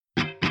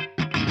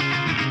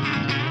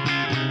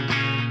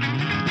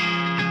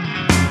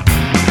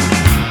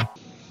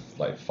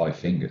like 5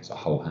 fingers, a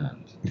whole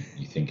hand,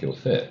 you think it'll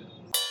fit.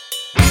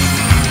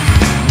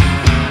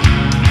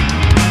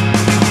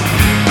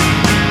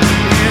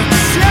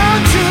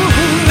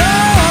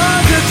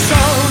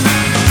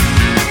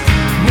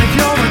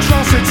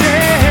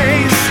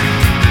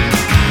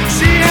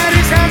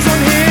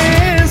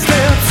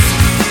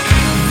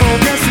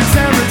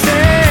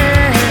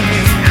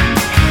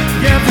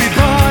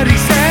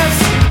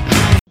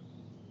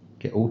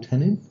 Get all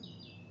 10 in?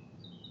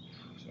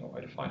 There's no way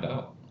to find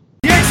out.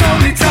 It's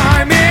only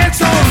time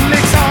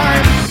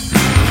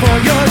for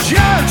your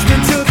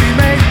judgment to be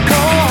made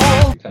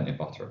cold. Plenty of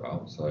butter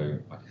about, so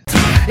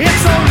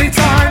It's only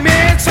time, the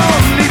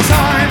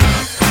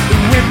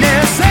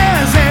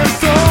witnesses and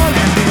thrown,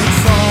 and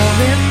it's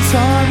all in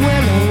time,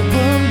 we'll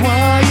open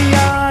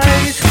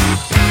wide.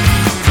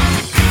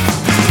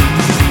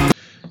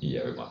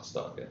 yeah, we might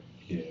start again.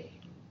 Yeah.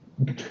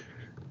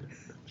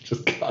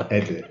 Just cut.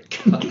 Edit.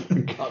 Cut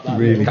that.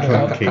 Really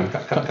cut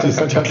clunky. Just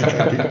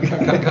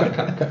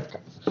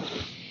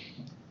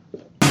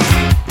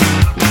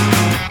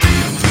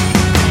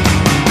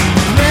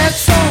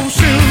Let's all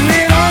soon,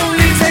 it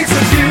only takes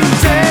a few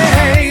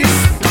days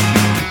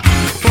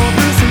for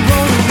this to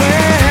roll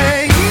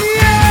away.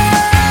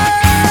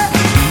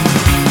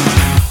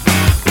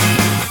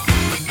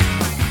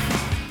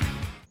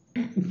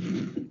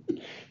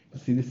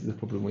 See, this is a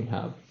problem we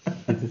have.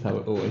 This is how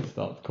it always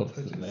starts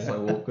constantly. It's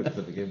so awkward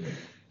to begin with.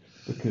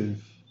 Because,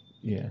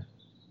 yeah,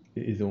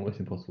 it is almost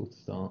impossible to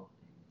start.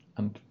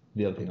 And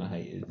the other thing I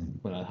hate is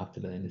when I have to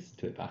then listen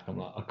to it back, I'm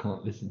like, I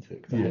can't listen to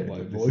it because I hate my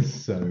this voice.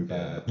 is so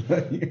bad.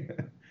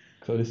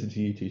 Because I listen to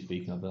you two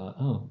speaking, I'll be like,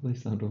 oh, they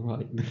sound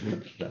alright.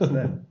 That's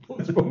them.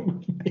 What's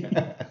wrong with me?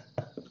 I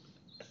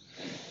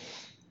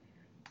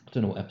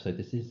don't know what episode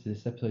this is. Is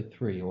this episode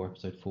 3 or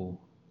episode 4?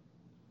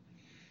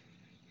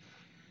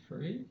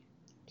 3?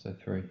 Episode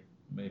 3.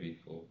 Maybe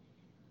 4.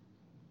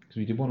 Because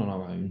we did one on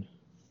our own,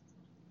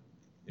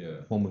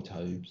 Yeah. one with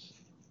Tobes.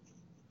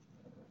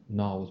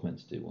 Niall was meant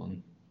to do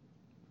one.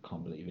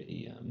 Can't believe it.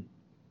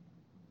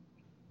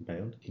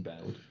 Bailed? He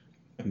bailed.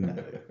 No.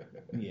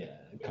 Yeah,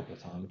 a couple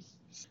of times.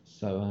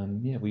 So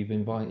yeah, we've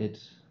invited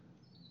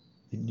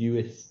the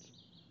newest,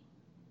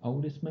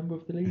 oldest member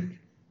of the league.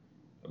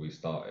 We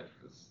started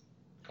because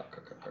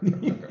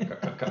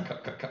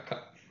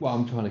Well,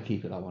 I'm trying to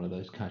keep it like one of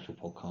those casual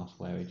podcasts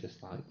where it's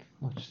just like,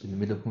 just in the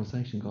middle of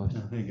conversation, guys.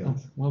 Oh, hey,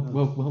 guys.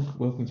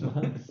 Welcome to my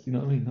house. You know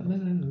what I mean? Like,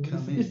 no.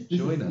 Come in,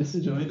 join us.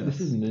 This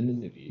isn't an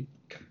interview.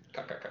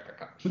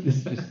 This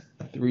is just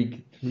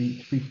three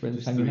friends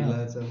Just hanging 3 out.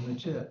 lads having a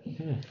chat.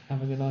 Yeah,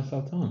 having a nice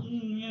old time.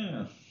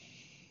 Yeah.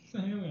 So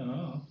here we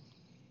are.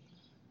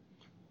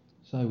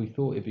 So we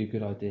thought it'd be a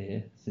good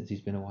idea, since he's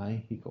been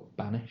away, he got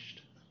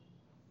banished,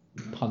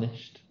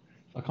 punished.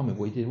 I can't remember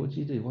what he did. What did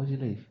you do? Why did you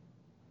leave?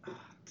 I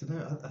don't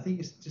know. I think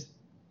it's just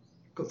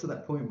got to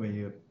that point where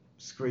you're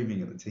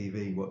screaming at the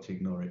TV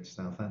watching Norwich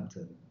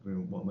Southampton. I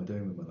mean, what am I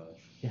doing with my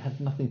life? It had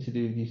nothing to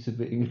do with you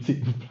submitting a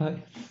team of players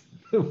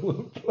that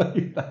weren't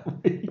playing that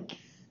week.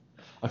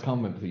 I can't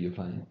remember who you're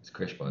playing. It's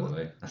Krish, by the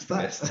way. That's the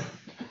That's- best.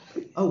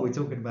 Oh, we're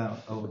talking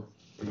about the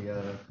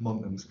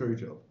Montem screw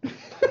job.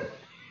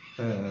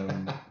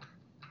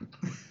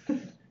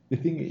 The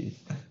thing is,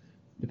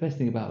 the best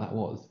thing about that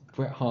was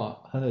Bret Hart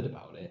heard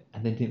about it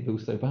and then didn't feel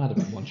so bad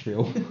about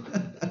Montreal.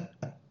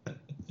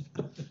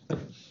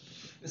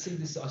 See,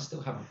 this I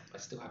still have a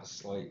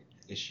slight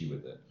issue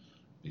with it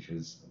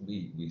because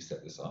we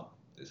set this up,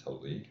 this whole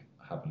league,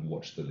 having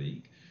watched the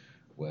league,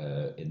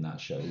 where in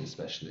that show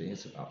especially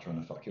it's about trying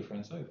to fuck your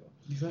friends over.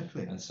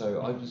 Exactly. And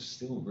so I was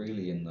still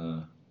really in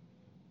the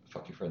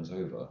fuck your friends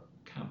over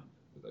camp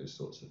with those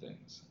sorts of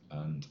things,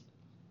 and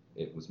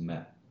it was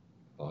met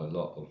by a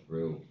lot of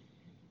real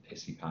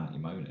pissy panty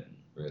moaning,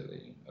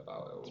 really,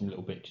 about it all. Some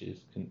little bitches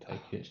couldn't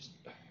take it. Just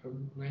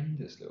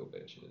horrendous little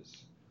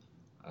bitches,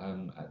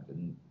 and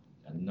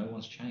no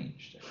one's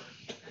changed.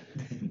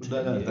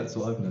 No, that's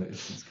what I've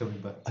noticed. It's coming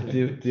back. I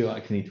do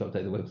actually need to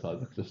update the website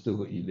because I've still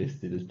got you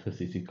listed as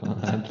pussies who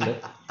can't handle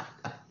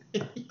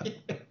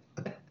it.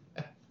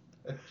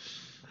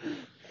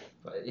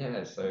 But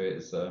yeah, so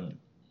it's I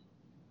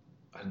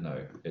don't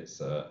know. It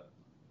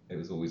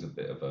was always a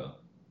bit of a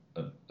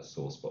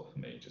sore spot for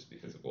me just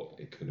because of what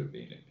it could have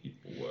been if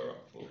people were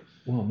up for.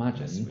 Well,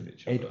 messing with imagine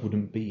each Ed other.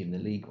 wouldn't be in the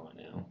league right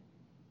now.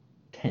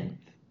 10th,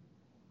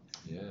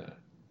 Yeah,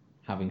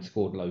 having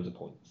scored loads of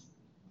points.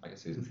 I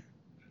guess he would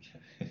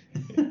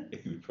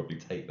probably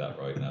take that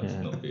right now Yeah.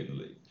 to not be in the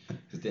league.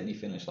 Because didn't he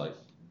finish like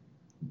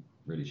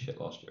really shit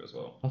last year as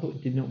well? I thought he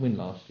did not win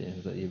last year.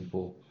 Was that the year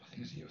before? I think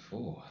it was year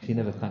 4. He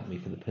never thanked me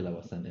for the pillow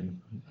I sent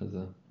him as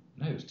a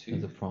No, it was 2.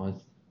 as a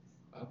prize.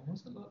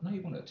 Was it? No, he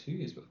won it 2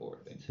 years before,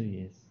 I think. 2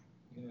 years.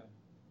 Yeah,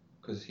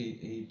 because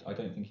he I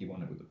don't think he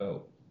won it with the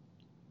belt.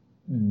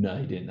 No,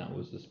 he didn't. That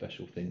was the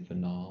special thing for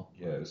Nar.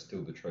 Yeah, it was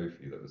still the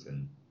trophy that was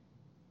in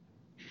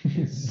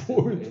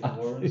Warren's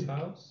Warren's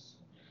house,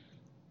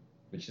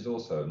 which is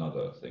also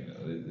another thing.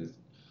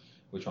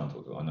 We're trying to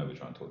talk. I know we're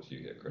trying to talk to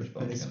you here, Chris,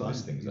 but It's again, fine,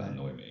 there's things that yeah.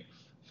 annoy me.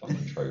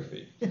 Fucking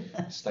trophy.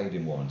 Stayed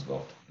in Warren's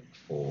loft.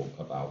 for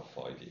about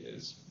 5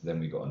 years. Then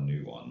we got a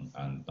new one,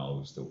 and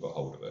Niall's still got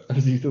hold of it.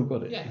 Has he still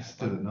got it? Yeah,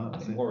 Still at Niall, I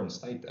is think it? Warren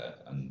stayed there,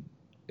 and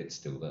it's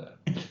still there.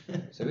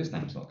 So his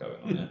name's not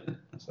going on it.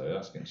 So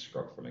that's getting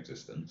scrubbed from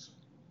existence.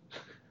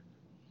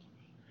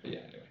 But yeah,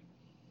 anyway.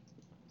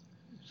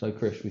 So,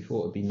 Chris, we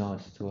thought it'd be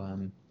nice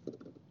to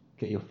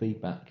get your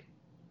feedback.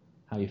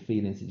 How you're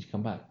feeling since you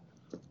come back?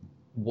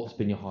 What's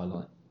been your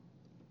highlight?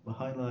 The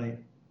highlight,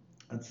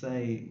 I'd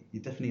say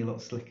you're definitely a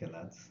lot slicker,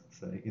 lads.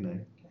 So, you know,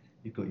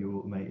 you've got your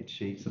automated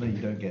sheets. I know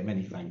you don't get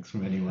many thanks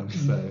from anyone,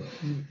 so,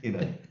 you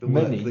know, the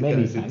work Many that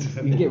thanks. goes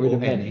into You can get rid or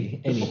of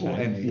any or thanks.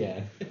 any.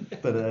 Yeah.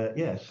 But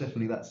yeah,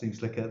 definitely that seems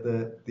slicker.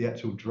 The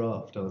actual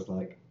draft, I was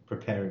like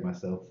preparing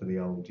myself for the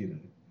old, you know,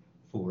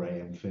 4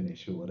 a.m.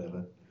 finish or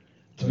whatever.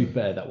 To be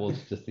fair, that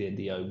was just the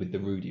NDO with the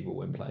Rudy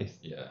rule in place.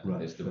 Yeah,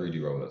 Right, it's the fair. Rudy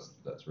roll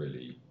that's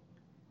really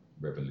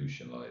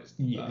revolutionised.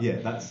 Yeah. Yeah,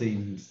 that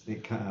seems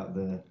it cut out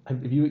the.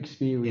 Have you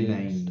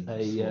experienced Inane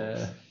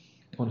a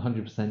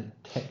 100%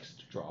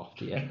 text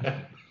draft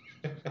yet?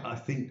 I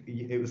think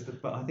it was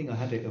but I think I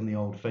had it on the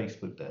old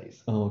Facebook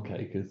days. Oh, okay,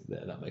 because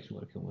that makes me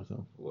want to kill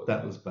myself.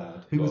 That was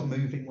bad. Who was Well-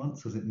 moving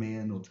once? Was it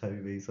Mian or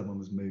Toby? Someone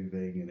was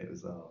moving, and it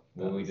was Well,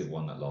 that we was did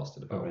one that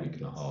lasted about a week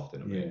and a horrendous. half,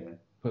 didn't Yeah. we?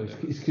 Well,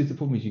 it's because the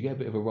problem is you get a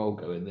bit of a roll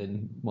going,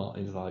 then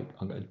Martin's like,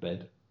 I'm going to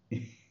bed.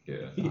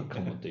 Yeah. Oh,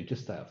 come on, dude,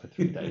 just stay up for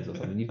 3 days or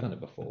something. You've done it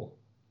before.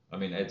 I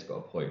mean, Ed's got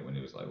a point when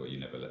he was like, "Well, you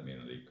never let me in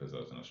the league because I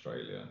was in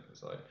Australia." And it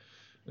was like,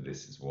 "Well,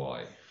 this is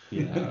why."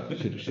 Yeah,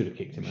 should have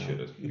kicked him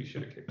out. We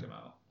should have kicked him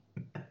out.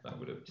 That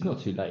would have. It's not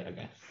too late, I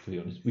guess, to be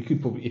honest. We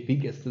could probably, if he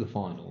gets to the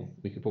final,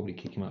 we could probably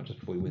kick him out just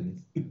before he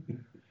wins.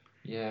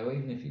 Yeah, well,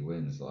 even if he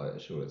wins, like,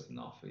 sure, it's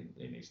enough.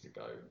 He needs to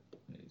go.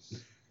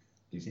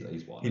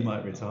 He's won. He it.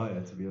 might retire,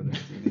 to be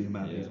honest. The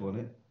amount he's Yeah. won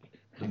it.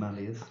 The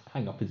Malliers.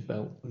 Hang up his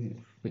belt, Yeah.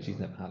 which he's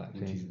never had,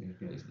 Which actually. is,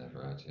 yeah. He's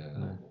never had. Yeah,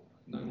 No.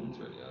 no one's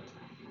really had.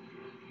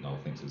 Noel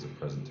thinks it's a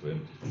present to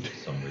him for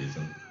some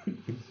reason.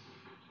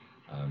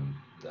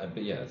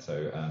 But yeah,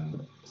 so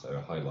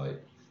a highlight.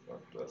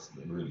 That's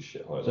a really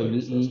shit highlight. So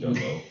So, that's going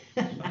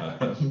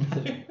well.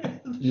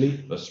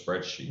 The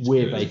spreadsheet.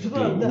 We're good. basically-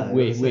 Well, no,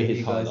 we're so his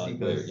you guys- highlight. you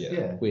guys- We're-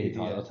 yeah, We're his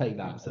yeah, highlight. I'll take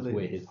that absolutely. as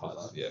we're his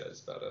highlight. Yeah,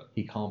 it's better.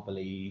 He can't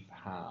believe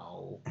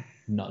how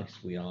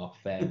nice we are,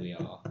 fair we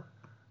are,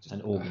 Just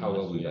and how organised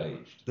well we've we are.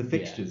 aged. The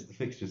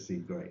fixtures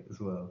seem great as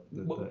well.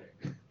 Well,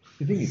 The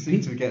The thing is,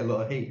 seem to get a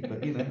lot of heat,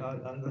 but you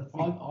know,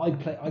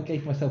 I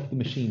gave myself the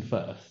machine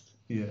first,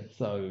 yeah.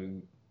 so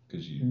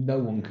Because you. no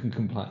one can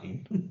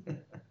complain.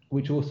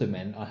 Which also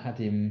meant I had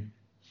him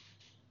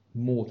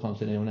more times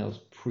than anyone else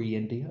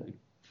pre-NDO.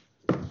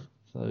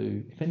 So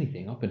if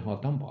anything, I've been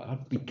hard done by.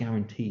 I'd be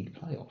guaranteed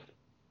playoff.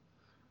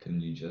 Can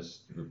you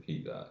just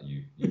repeat that?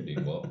 You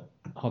being what?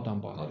 Hard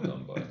done by. Hard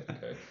done by.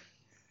 Okay.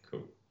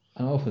 Cool.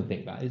 And I often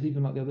think that is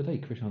even like the other day,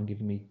 Chris Hunt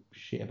giving me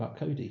shit about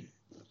Cody.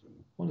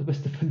 One of the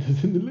best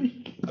defenders in the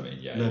league. I mean,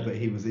 yeah. No, but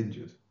he was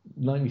injured.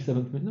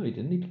 97th minute. No, he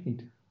didn't. He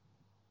played.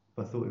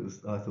 I thought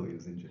he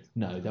was injured.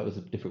 No, that was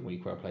a different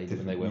week where I played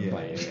when they weren't yeah,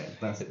 playing. Yeah,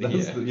 that's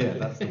Yeah.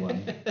 that's the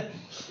one.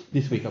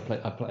 This week I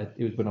played.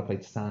 It was when I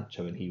played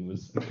Sancho, and he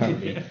was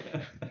apparently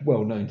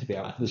well known to be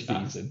out for the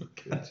season.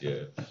 Good,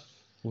 yeah.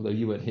 Although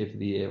you weren't here for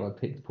the year, I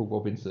picked Paul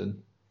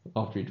Robinson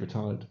after he'd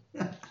retired.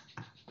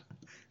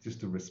 Just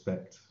to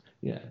respect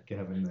Yeah,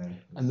 Gavin there.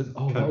 and that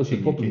was the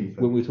Coaching your problem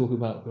keeper. when we were talking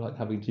about like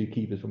having 2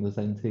 keepers from the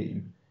same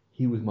team.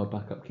 He was my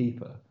backup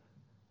keeper.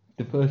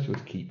 The first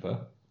choice keeper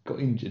got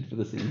injured for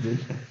the season.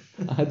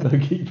 I had no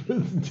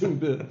keepers until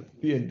the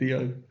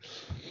NDO.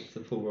 So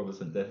Paul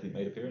Robertson definitely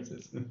made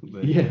appearances.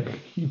 Yeah,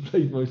 he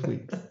played most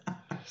weeks,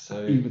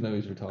 So even though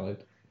he's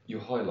retired. you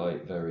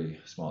highlight very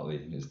smartly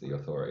is the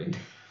authority.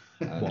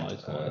 And,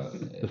 Wise.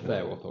 The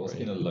fair What's authority.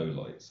 been a low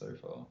light so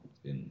far?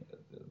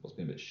 What's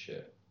been a bit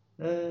shit?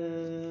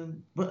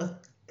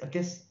 But I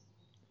guess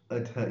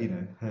I'd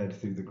heard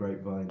through the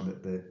grapevine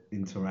that the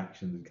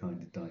interaction had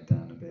kind of died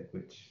down a bit,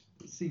 which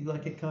it seems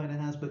like it kind of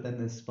has. But then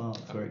there's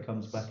sparks where it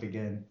comes back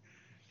again,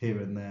 here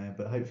and there.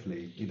 But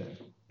hopefully,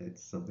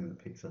 it's something that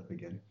picks up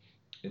again.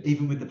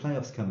 Even with the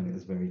playoffs coming, it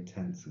was very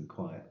tense and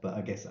quiet. But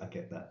I guess I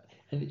get that.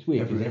 And it's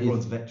weird. 'cause it is-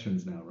 Everyone's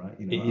veterans now, right?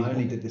 it is I only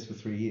one- did this for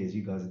 3 years.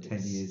 You guys are 10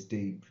 It's- years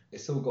deep.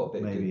 It's all got a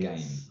bit of Maybe good game.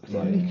 it's- It's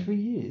only Yeah. 3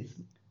 years.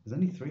 There's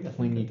only 3. I think.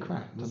 When I you did.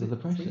 cracked Was under it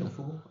the 3 or pressure.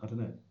 4? I don't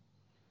know.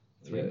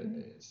 Yeah,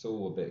 it's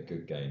all a bit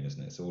good game,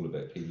 isn't it? It's all a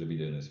bit people have been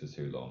doing this for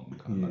too long.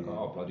 Kind of like, Yeah.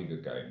 oh, bloody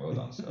good game, well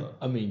done, sir.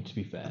 I mean, to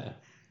be fair,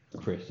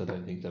 Chris, I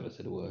don't think he's ever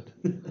said a word.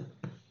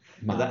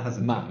 But that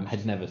hasn't Matt changed.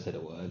 had never said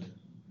a word.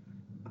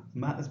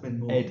 Matt has been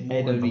more. Ed more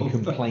only involved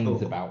than I complains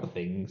thought. about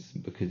things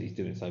because he's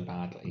doing so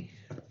badly.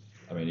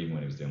 I mean, even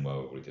when he was doing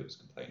well, all he did was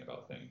complain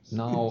about things.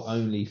 Niall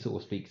only sort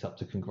of speaks up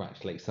to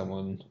congratulate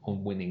someone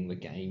on winning the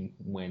game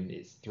when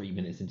it's 3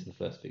 minutes into the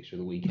first fixture of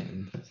the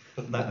weekend.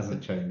 That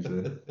hasn't changed.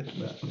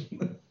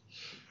 That.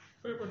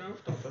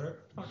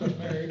 I got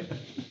married.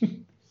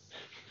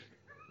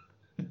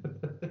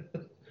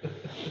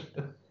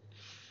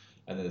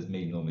 And there's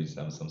me normally just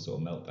having some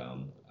sort of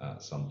meltdown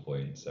at some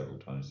point, several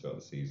times throughout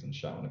the season,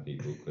 shouting at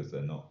people because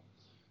they're not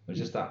It's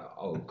just that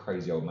old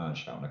crazy old man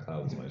shouting at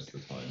clouds most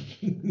of the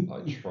time,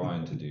 like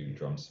trying to do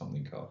drum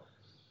something up.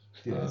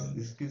 Yeah,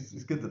 it's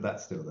good that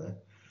that's still there.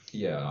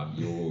 Yeah,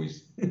 you're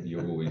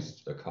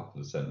always a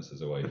couple of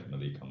sentences away from the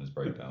Lee Cummins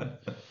breakdown.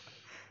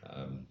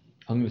 I'm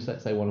going to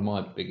say one of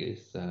my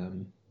biggest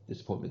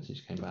disappointments since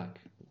you came back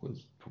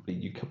was probably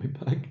you coming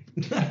back.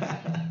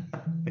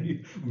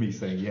 Me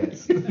saying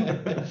yes.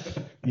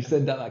 You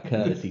send out that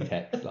courtesy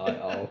text like,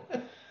 oh,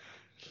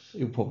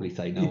 he'll probably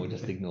say no or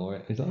just ignore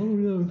it. He's like, oh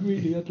no,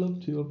 really, I'd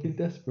love to. I've been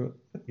desperate.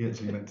 He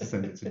actually meant to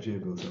send it to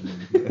Jib or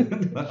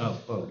something. Oh,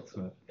 bollocks,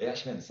 right. It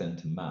actually meant to send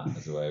to Matt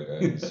as a way of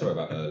going, sorry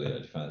about earlier,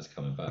 I found it's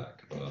coming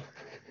back. But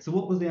So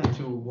what was the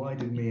actual? Why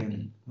did me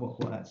and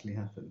what actually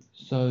happened?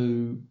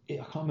 So I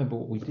can't remember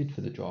what we did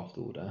for the draft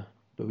order,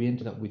 but we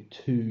ended up with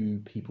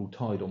 2 people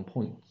tied on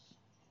points.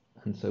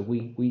 And so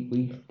we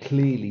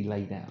clearly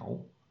laid out,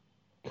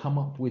 come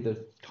up with a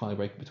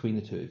tiebreaker between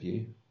the 2 of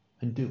you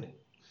and do it.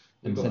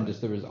 And send us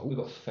the result. we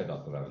got fed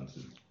up with having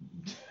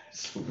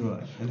to.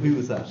 Right. And who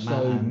was that?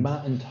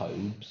 Matt and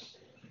Tobes,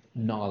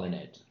 Niall and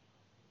Ed.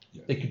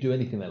 Yeah. They could do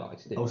anything they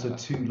liked. It didn't Also,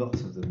 matter. 2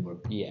 lots of them were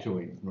Yeah.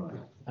 joined. Right.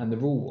 And the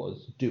rule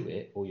was do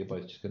it or you're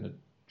both just going to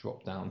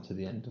drop down to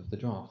the end of the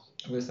draft.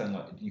 We're saying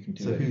like you can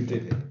do So it. who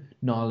did it?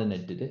 Niall and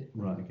Ed did it.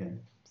 Right. Okay.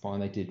 Fine,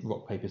 they did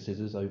rock, paper,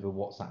 scissors over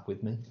WhatsApp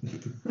with me.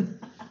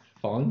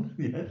 Fine.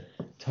 Yeah.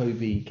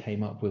 Toby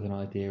came up with an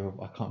idea of,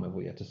 I can't remember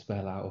what you had to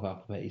spell out of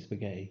alphabeti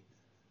spaghetti,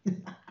 It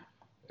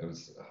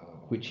was.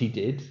 which he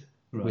did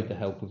Right. with the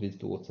help of his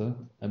daughter.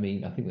 I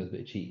mean, I think there's a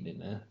bit of cheating in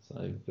there,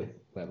 so but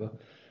whatever.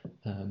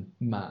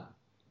 Matt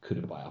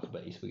couldn't buy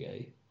alphabeti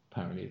spaghetti.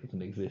 Apparently, it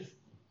doesn't exist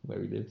where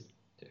he lives.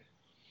 Yeah.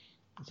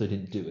 So he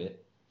didn't do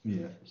it.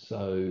 Yeah.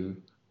 So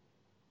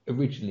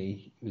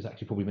originally, it was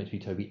actually probably meant to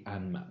be Toby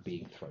and Matt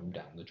being thrown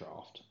down the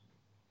draft.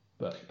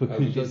 But we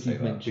because, did like say you've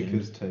that, mentioned,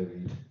 Because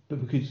Toby.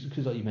 but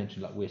because like you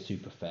mentioned, like we're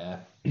super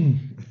fair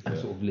and Yeah.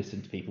 sort of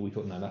listen to people, we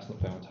thought no, that's not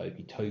fair on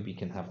Toby. Toby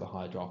can have the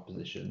higher draft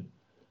position,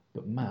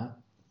 but Matt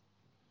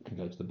can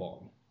go to the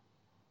bottom.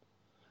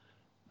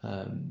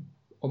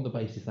 On the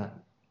basis that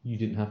you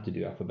didn't have to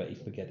do alphabeti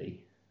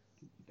spaghetti.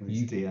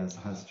 Luis Diaz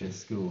has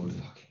just scored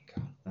Fucking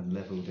God. and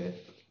levelled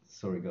it.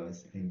 Sorry,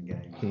 guys, in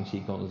game. Clean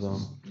sheet gone as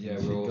well. Yeah,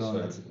 She'd we're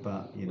gone, also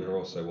but you we're know,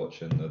 also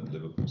watching the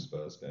Liverpool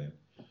Spurs game,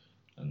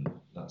 and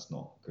that's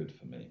not good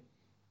for me.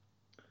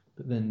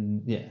 But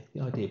then, yeah,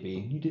 the idea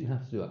being you didn't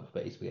have to do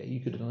alphabeti spaghetti.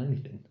 You could have done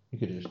anything. You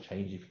could have just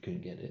changed if you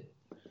couldn't get it.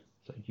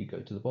 So you go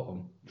to the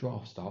bottom.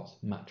 Draft starts.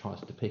 Matt tries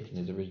to pick in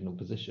his original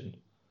position.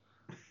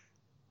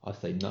 I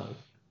say no.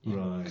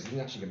 right. Because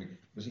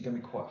was he going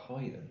to be quite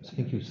high then? I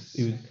think gonna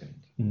he be was second?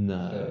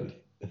 No. Third.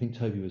 I think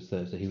Toby was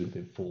third, so he would have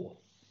been fourth.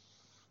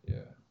 Yeah.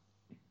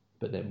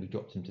 But then we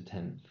dropped him to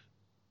 10th.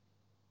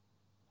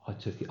 I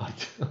took it. I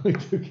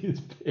took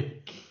his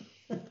pick.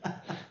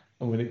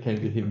 And when it came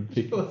to him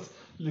picking,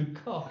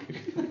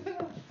 Lukaku.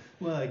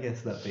 Well, I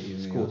guess that bit you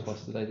in the scored arse.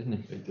 twice today, didn't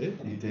he?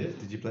 You did.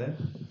 Did you play him?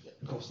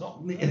 Of course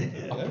not.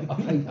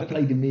 I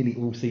played him nearly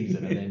all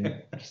season and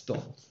then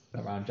stopped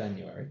around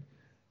January.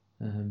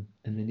 And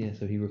then yeah,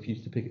 so he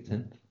refused to pick at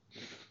 10th.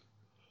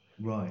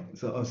 Right.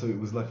 So it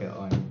was like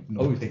I'm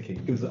not Oh, it was- picking.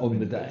 it was because on I've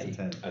the been picked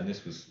day. to 10. And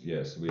this was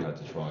so we had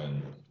to try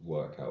and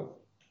work out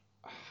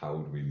how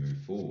do we move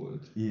forward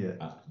Yeah.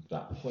 at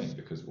that point,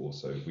 because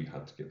also we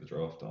had to get the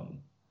draft done.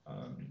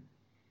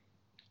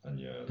 And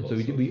yeah, And so lots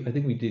we did. of- I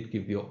think we did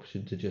give the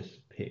option to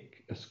just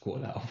pick a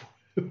squad out of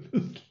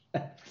whoever's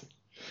left.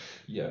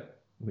 yeah.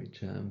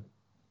 Which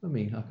I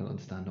mean, I can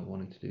understand not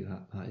wanting to do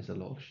that. That is a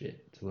lot of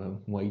shit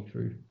to wade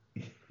through.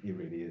 It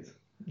really is.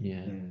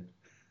 Yeah.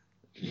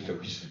 Yeah,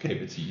 we just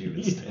gave it to you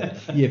instead.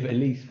 Yeah, but at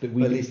least, But at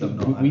least I'm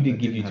not. we I did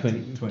give you didn't have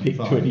 20, to-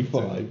 pick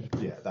 25,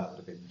 Yeah, that would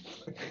have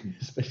been.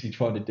 especially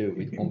trying to do it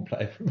with one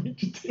player from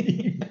each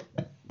team.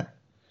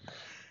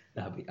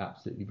 That'd be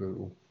absolutely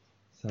brutal.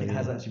 So It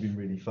has yeah. actually been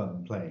really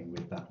fun playing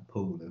with that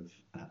pool of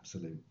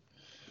absolute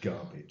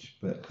garbage.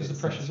 But 'Cause the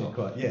it's pressure's actually off.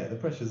 quite. Yeah, the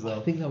pressure's I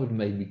off. think that would have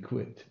made me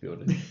quit, to be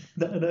honest.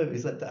 No,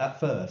 it's like at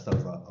first I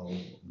was like, oh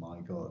my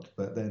god,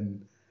 but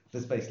then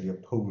there's basically a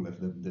pool of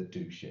them that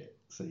do shit,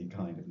 so you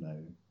kind of know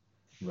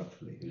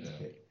roughly who to Yeah.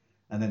 pick.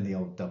 And then the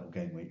old double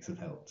game weeks have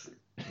helped.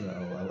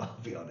 So, I'll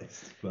be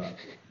honest, but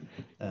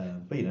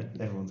you know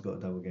everyone's got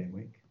a double game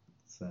week,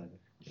 so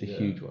It's a Yeah.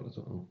 huge one as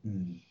well.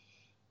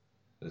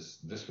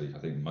 This week, I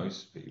think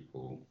most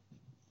people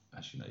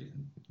actually know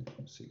you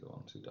can see the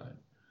ones who don't.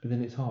 But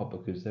then it's hard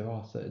because there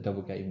are certain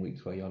double game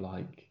weeks where you're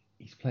like,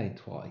 he's playing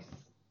twice,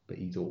 but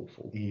he's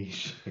awful. he's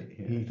shit.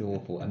 Yeah. He's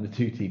awful, and the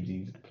 2 teams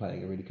he's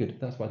playing are really good.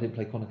 That's why I didn't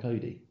play Connor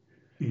Cody.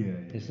 Yeah,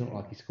 It's not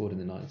like he scored in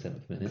the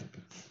 97th minute.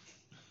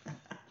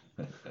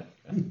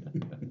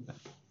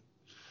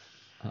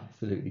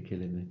 Absolutely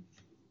killing me.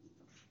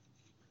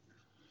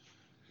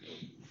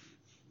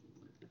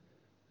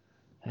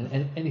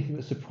 And anything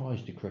that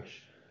surprised you,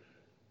 Krish?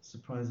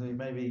 Surprisingly,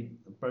 maybe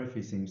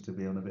Brophy seems to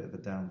be on a bit of a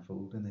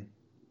downfall, doesn't he?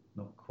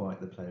 Not quite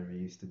the player he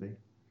used to be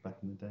back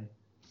in the day.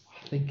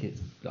 I think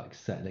it's like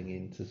settling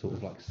into sort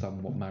of like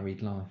somewhat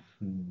married life.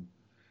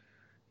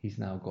 He's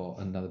now got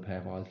another pair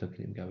of eyes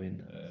looking at him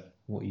going,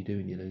 what are you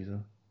doing, you loser?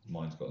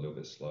 Mine's got a little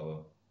bit slower.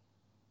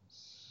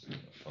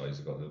 Eyes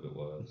have got a little bit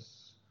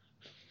worse.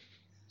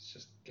 It's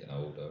just getting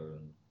older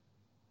and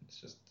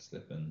it's just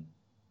slipping.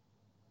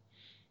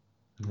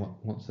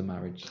 Once the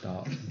marriage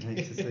starts, You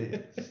hate to see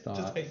it.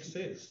 Just hate to see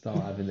it.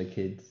 start having the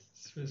kids.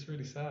 It's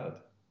really sad.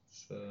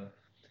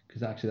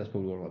 Because actually, that's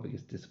probably one of my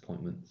biggest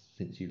disappointments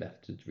since you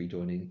left to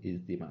rejoining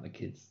is the amount of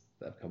kids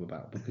that have come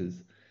about,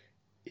 because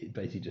it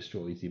basically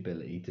destroys the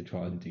ability to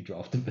try and do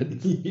draft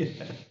events. Yeah.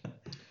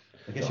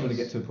 I guess you want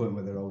to get to a point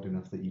where they're old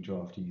enough that you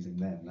draft using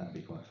them. That'd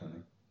be quite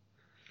funny.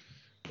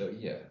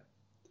 Yeah.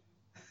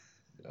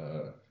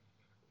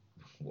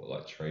 What,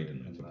 like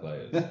trading them for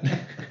players?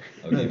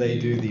 No, they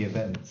do the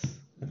events.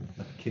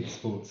 Like Kids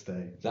Sports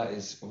Day. That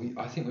is,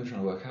 I think we're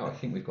trying to work out. I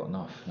think we've got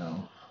enough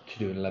now. Should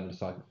do an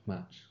 11-a-side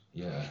match.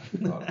 Yeah.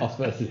 Us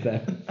versus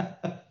them.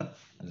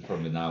 The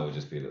problem now would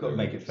just be that Got to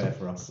they're make it fair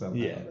for us somehow.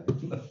 Yeah.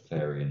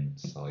 varying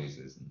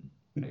sizes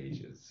and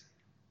ages.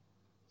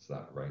 So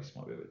that race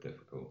might be a bit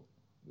difficult.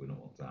 We don't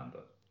want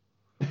Xander.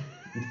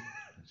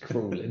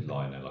 Crawling.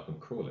 Lying there like I'm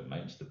crawling,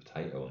 mate. Just a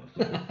potato on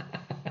the floor.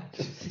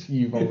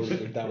 You rolling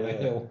them down the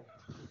hill.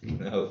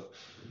 No.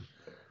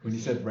 When you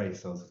said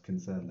race, I was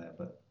concerned there,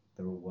 but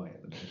they're all white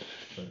at the minute.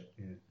 But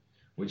yeah.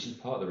 Which is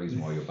part of the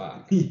reason why you're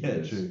back. Yeah,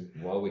 because true.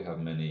 While we have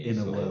many In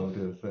a sort world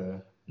of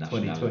of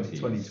nationalities,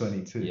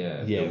 2022.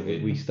 Yeah, Yeah,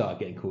 built-in, we started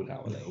getting called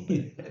out a little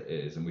bit. it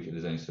is, and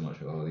there's only so much.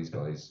 Oh, these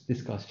guys.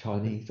 This guy's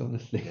Chinese,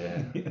 honestly.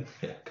 Yeah.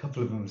 A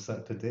couple of them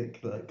sucked a dick.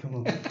 Like, come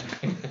on.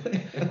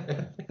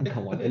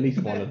 Come on, at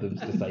least one of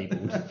them's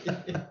disabled.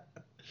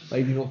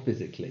 Maybe not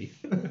physically.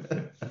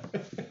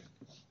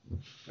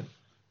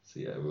 So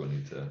yeah, we will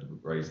need to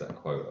raise that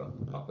quota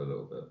up a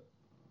little bit.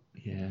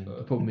 Yeah,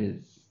 the problem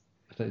is,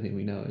 I don't think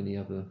we know any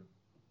other.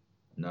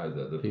 No,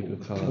 the People of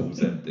the colour.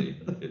 pool's empty.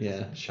 It's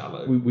Yeah.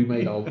 shallow.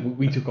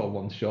 We took our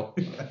one shot.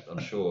 I'm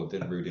sure.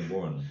 Didn't Rudy and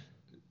Warren?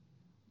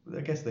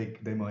 I guess they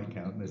might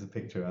count. There's a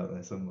picture out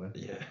there somewhere.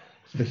 Yeah.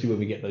 Especially when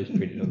we get those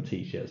printed on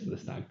t-shirts for the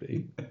stag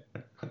do.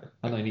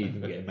 I don't need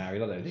them getting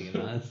married, I don't think it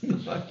matters.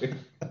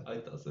 No,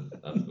 it doesn't.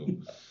 That's all.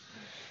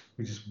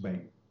 We just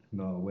make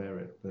Niall wear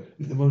it. But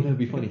Well, no, it'd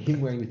be funny,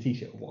 him wearing the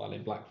t-shirt while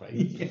in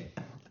blackface.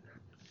 yeah.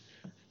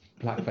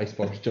 Blackface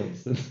Boris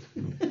Johnson.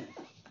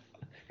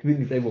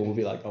 Because everyone will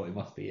be like, oh, it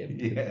must be him.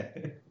 Yeah.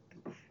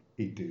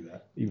 He'd do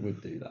that. He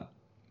would do that.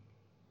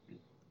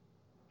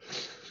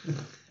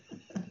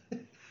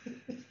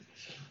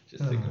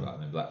 Just thinking about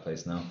him in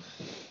blackface now.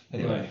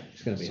 Anyway,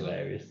 It's going to be so-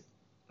 hilarious.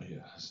 Yeah,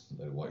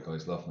 no white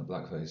guys laughing at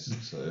blackface,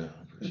 so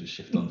we should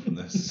shift on from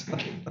this.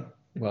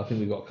 Well, I think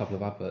we've got a couple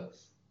of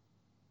adverts.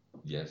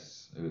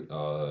 Yes,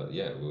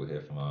 yeah, we'll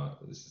hear from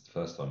this is the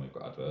first time we've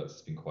got adverts.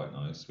 It's been quite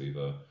nice. We've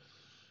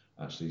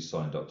actually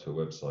signed up to a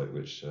website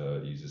which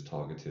uses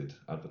targeted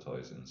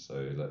advertising.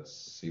 So let's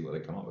see what they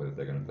come up with.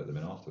 They're going to put them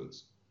in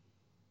afterwards.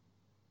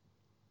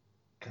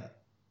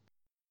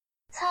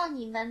 操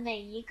你们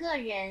每一个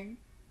人！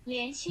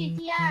连续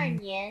第二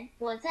年，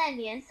我在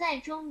联赛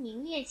中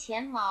名列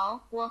前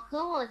茅，我和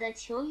我的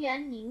球员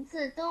名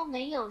字都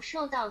没有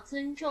受到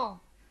尊重。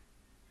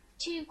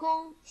鞠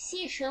躬，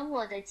细吮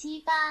我的鸡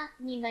巴，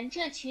你们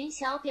这群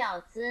小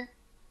婊子！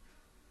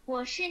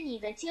我是你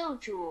的救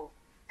主，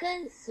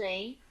跟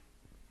随。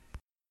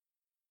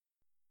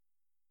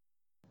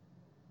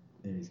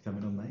 Yeah, he's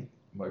coming on, mate.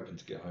 I'm hoping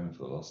to get home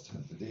for the last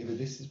 10.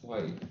 This is why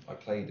I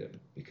played him,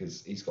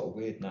 because he's got a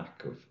weird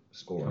knack of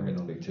scoring Coming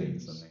against on big for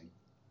teams. something.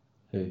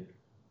 Who?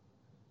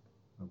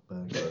 Oh,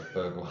 Berg.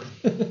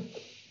 Bergwijn.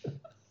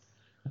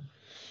 And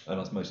I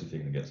was mostly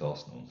thinking against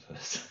Arsenal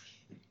first.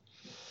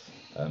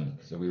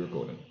 So we're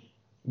recording.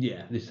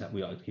 Yeah,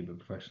 we like to keep it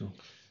professional.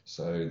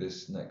 So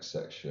this next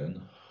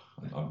section,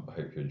 I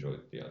hope you enjoyed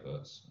the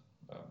adverts.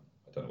 I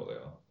don't know what they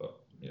are, but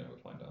we'll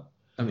find out.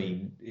 I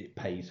mean, it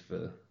pays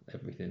for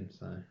everything,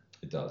 so.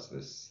 It does.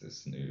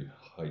 This new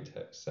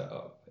high-tech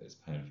setup is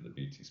paying for the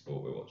beauty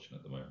sport we're watching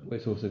at the moment. Well,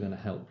 it's also going to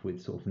help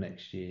with sort of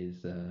next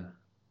year's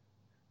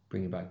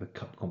bringing back the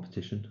cup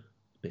competition.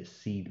 A bit of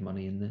seed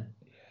money in there.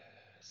 Yeah,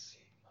 seed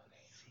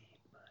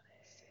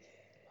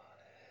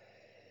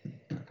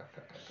money.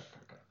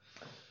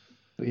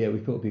 But yeah, we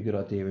thought it'd be a good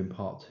idea in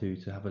part 2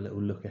 to have a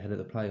little look ahead of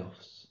the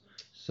playoffs.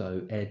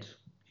 So Ed,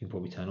 you can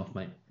probably turn off,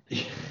 mate.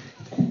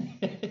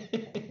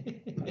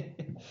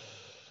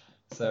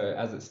 So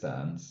as it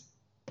stands,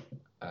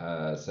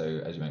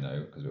 so as you may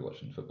know, because we're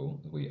watching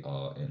football, we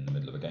are in the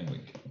middle of a game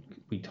week.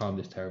 We timed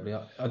this terribly.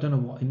 I don't know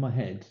what in my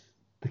head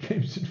the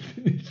game should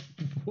finish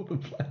before the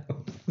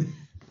playoffs.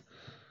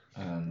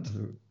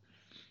 And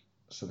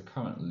so the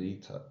current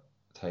league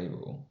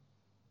table,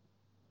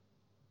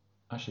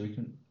 actually we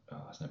can,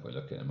 there's no point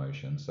looking at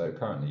emotion. So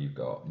currently you've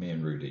got me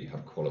and Rudy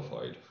have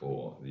qualified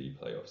for the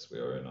playoffs. We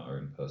are in our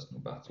own personal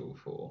battle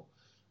for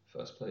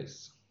first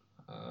place.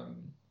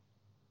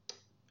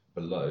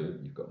 Below,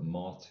 you've got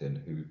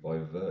Martin, who by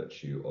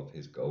virtue of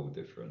his goal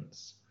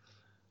difference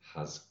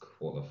has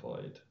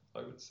qualified,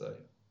 I would say,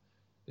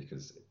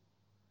 because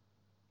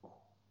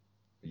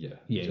Yeah,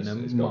 Yeah, just,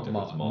 no, it's got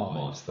Ma- difference. Ma- Mark's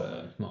Mark's there.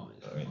 fine,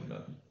 Mark's I mean,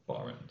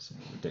 Byron's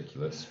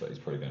ridiculous, but he's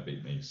probably going to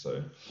beat me.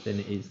 So Then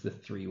it is the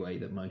three-way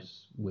that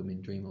most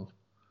women dream of.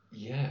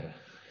 yeah,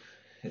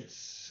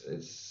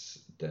 it's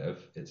Dev,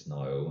 it's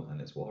Niall, and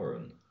it's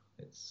Warren.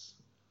 It's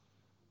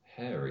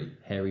hairy.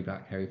 Hairy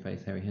back, hairy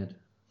face, hairy head.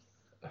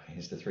 I mean,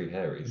 it's the three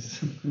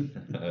Harrys.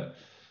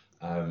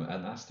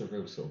 And that's the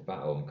real sort of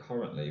battle. And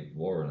currently,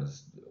 Warren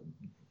is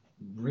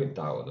ripped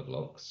out of the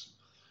blocks,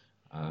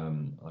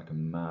 like a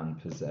man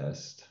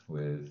possessed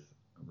with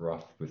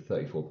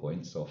 34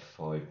 points off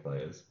 5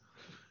 players.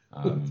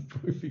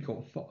 Brophy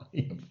got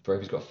 5.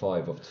 Brophy's got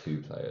 5 off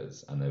 2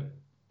 players, and they've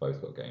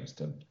both got games.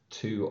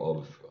 2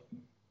 of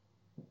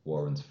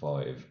Warren's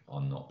 5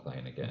 are not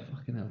playing again.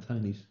 Fucking hell,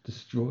 Tony's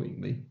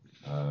destroying me.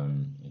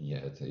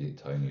 Yeah,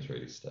 Tony's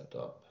really stepped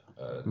up.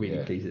 Really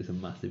yeah. pleased it's a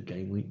massive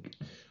game week.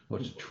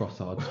 Watch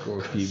Trossard score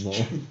a few more.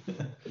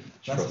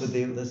 That's the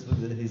deal. That's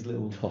his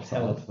little Toss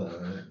help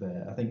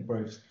there. I think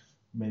Bro's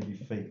maybe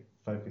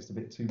focused a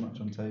bit too much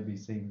on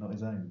Toby's team, not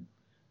his own.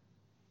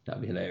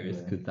 That'd be hilarious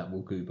Yeah. because that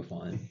will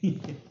Gooberfy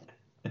him.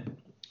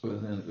 Well,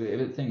 then,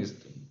 the thing is,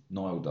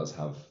 Niall does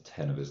have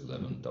 10 of his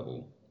 11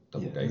 double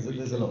game there's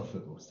weeks. a lot of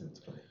football still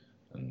to play.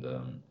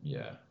 And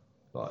yeah,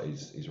 but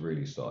he's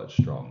really started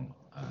strong.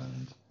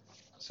 And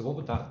so what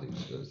would that do?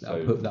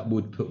 That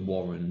would put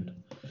Warren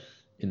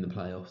in the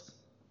playoffs,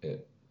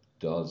 It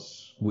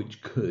does.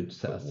 which could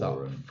set Put us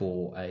Warren. up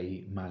for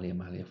a Malia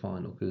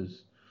final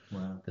because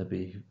Wow. there'd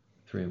be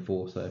 3 and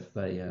 4. So if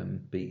they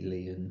beat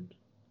Lee and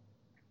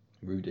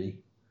Rudy,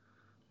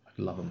 I'd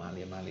love a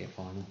Malia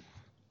final.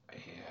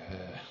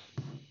 Yeah,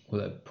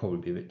 Well, that'd probably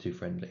be a bit too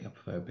friendly. I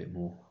prefer a bit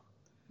more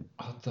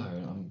I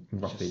don't. I'm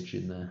roughage just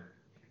in there.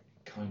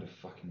 kind of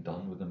fucking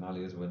done with the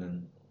Malias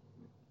winning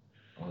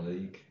our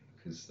league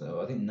because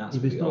I think that's.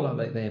 If it's the not old-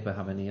 like they ever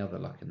have any other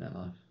luck in their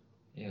life.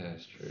 Yeah,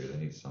 it's true. They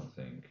need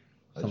something.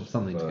 I just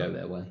Something to prefer go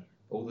their way.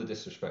 All the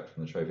disrespect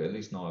from the trophy. At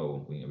least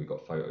Niall, we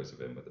got photos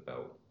of him with the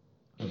belt.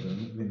 I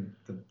mean,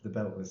 the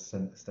belt was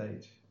centre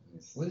stage.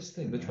 Well, this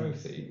thing, the Yes.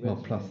 trophy. Well,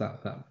 plus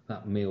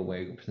that meal where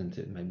he got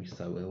presented made me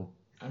so ill.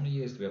 How many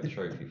years do we have the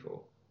trophy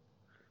for?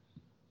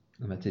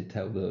 And I did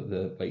tell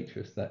the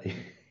waitress that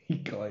he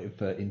got it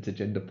for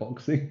intergender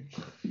boxing.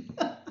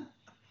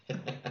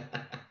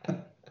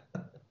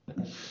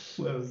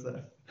 Where was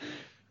that?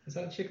 Is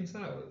that Chicken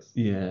Sours?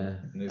 Yeah.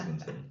 In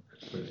Islington.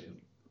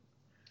 Brilliant.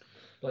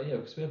 But yeah,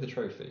 because we had the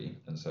trophy,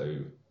 and so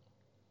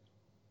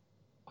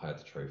I had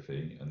the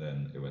trophy, and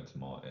then it went to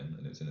Martin,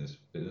 and it was in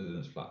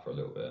his flat for a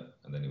little bit,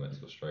 and then he went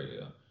to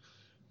Australia,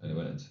 and he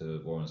went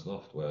into Warren's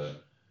loft where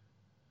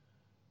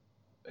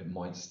it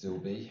might still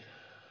be.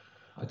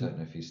 I don't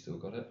know if he's still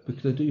got it.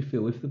 Because I do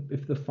feel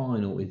if the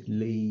final is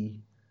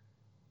Lee,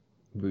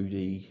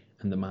 Rudy,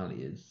 and the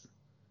Malias,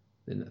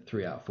 then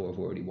 3 out of 4 have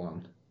already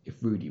won. If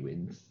Rudy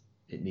wins,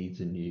 it needs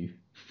a new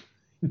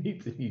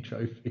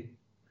trophy,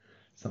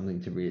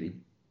 something to really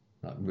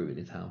ruin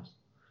his house.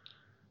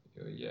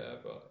 Yeah,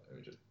 but it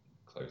would just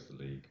close the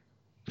league.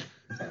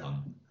 It's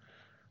done.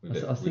 I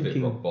We've was hit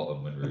thinking- rock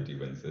bottom when Rudy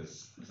wins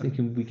this. I was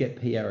thinking we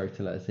get Piero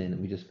to let us in,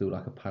 and we just feel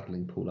like a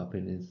paddling pool up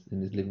in his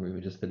living room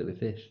and just fill it with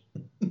fish,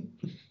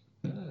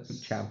 Yes.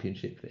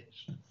 championship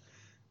fish.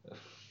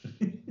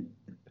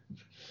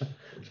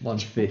 1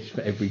 fish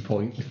for every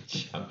point.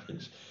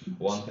 Championship.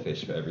 1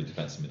 fish for every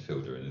defensive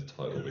midfielder in his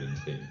title-winning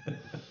team.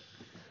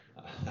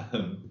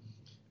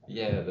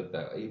 Yeah, the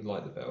belt. He'd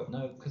like the belt.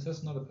 No, because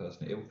there's another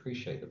person. He'll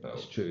appreciate the belt.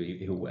 It's true.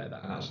 He'll wear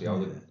that. And out. actually,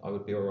 I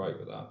would be all right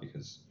with that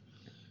because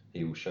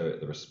he will show it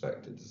the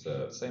respect it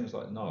deserves. Same as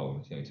like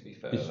Niall. To be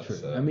fair, It's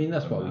that's, true. I mean,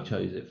 that's a why we man.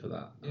 chose it for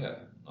that. Yeah,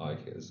 I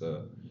like it as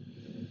a.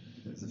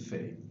 It's a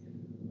fitting.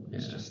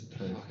 It's Yeah. just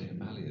fucking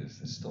Malias.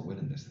 Let's stop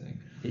winning this thing.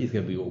 It is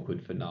going to be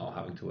awkward for Niall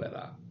having to wear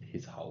that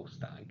his whole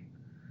stag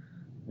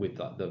with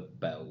like the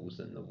bells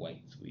and the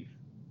weights we've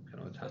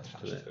kind of attached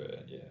to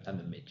it, yeah. and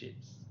the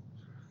midgets,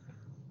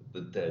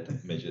 The dead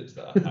midgets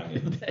that are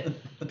hanging.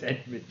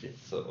 dead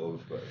midgets. Sort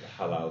of like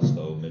halal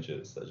style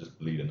midgets that are just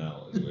bleeding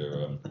out as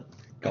we're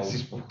as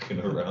he's walking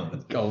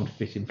around.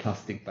 Goldfish in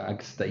plastic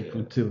bags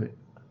stapled to it.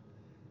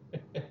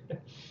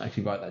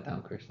 Actually, write that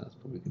down, Chris. That's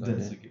probably a good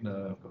That's idea.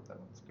 no, I've got that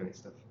one. It's great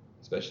stuff.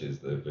 Especially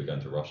as we're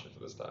going to Russia for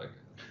the stag.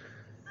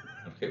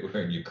 Okay,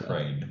 we're in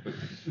Ukraine.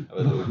 Have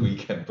a little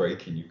weekend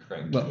break in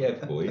Ukraine. Well-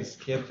 Kiev, boys.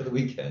 Kiev for the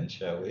weekend,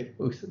 shall we?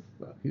 Well,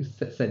 you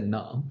send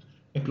Nam,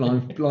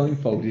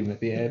 blindfold him at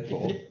the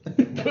airport,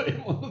 put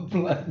him on the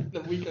plane,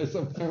 then we go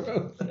somewhere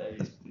else.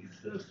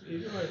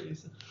 He's right.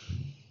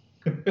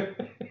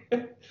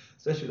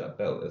 Especially with that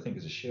belt, I think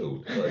it's a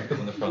shield. Like, put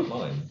him on the front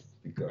line.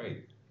 It'd be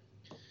great.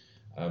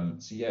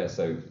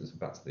 So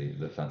back to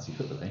the fancy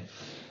football thing.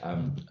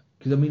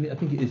 Because I mean, I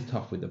think it is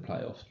tough with the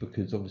playoffs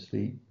because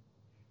obviously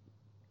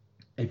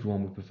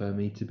everyone would prefer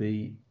me to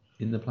be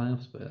in the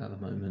playoffs, but at the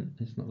moment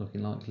it's not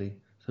looking likely.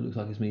 So it looks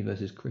like it's me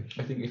versus Chris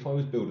I think if I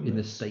was building in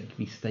the this, steak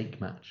v steak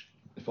match.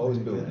 if I was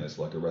building this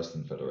like a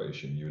wrestling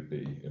federation, you would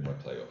be in my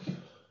playoff.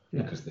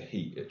 Yeah. Because the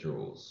heat it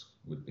draws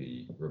would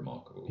be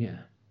remarkable. Yeah.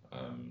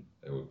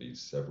 There would be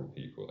several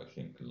people, I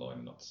think,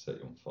 lining up to set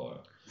you on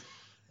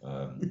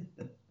fire.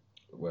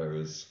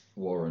 Whereas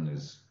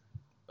Warren's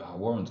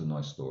a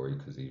nice story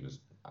because he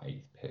was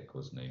 8th pick,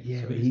 wasn't he?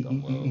 Yeah, So but he's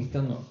done well. he's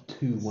done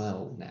too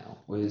well now.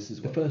 Well, this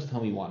is The what, first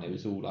time he won, it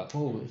was all like,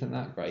 oh, isn't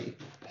that great?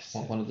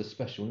 One of the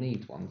special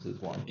needs ones has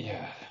won.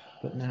 yeah.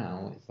 But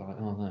now it's like,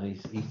 oh no,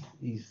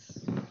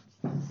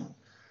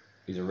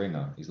 He's a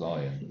ringer. He's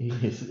lying.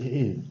 it is,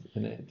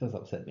 and it does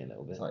upset me a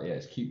little bit. It's like, yeah,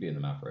 it's cute being the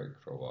Maverick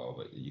for a while,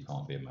 but you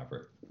can't be a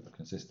Maverick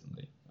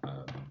consistently.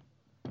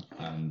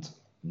 And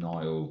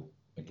Niall,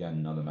 again,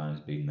 another man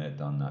who's been there,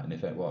 done that.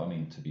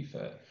 And to be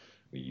fair,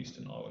 we're used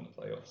to Niall in the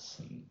playoffs,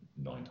 and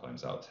 9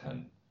 times out of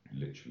 10,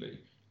 literally,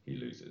 he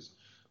loses.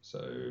 So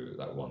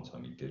that one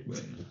time he did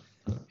win.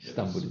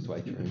 Stumbled his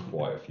way through.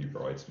 Quite a few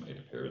bridesmaid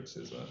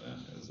appearances.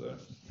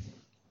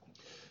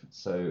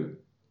 So,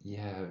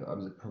 yeah,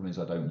 the problem is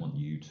I don't want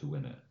you to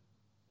win it.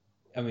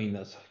 I mean,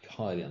 that's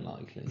highly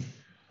unlikely.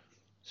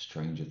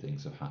 Stranger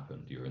things have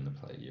happened. You're in the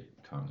play. You're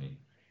currently.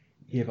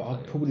 Yeah, but I'm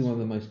playoffs. probably one of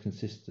the most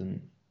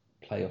consistent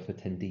playoff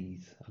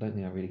attendees. I don't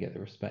think I really get the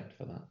respect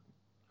for that.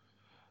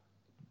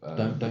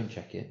 Don't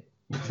check it.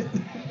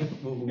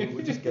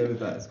 we'll just go with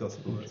that as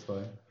gospel. That's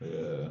fine.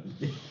 Yeah.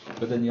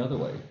 But then the other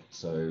way.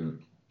 So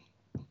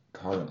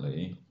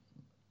currently,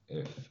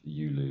 if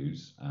you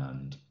lose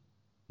and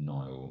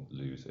Niall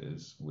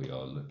loses, we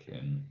are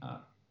looking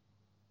at.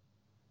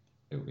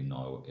 It'll be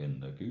Niall in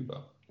the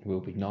Goober. Will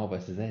be Niall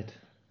versus Ed.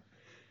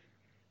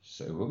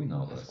 So it will be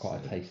Niall That's versus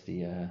quite a Ed.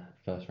 tasty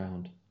first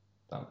round.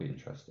 That would be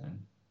interesting.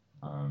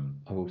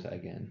 I will say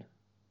again,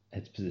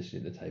 Ed's position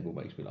in the table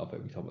makes me laugh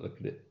every time I look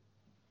at it.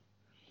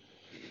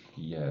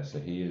 Yeah, so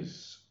he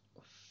is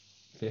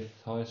 5th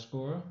highest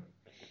scorer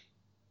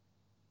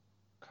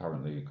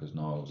currently because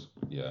Niall's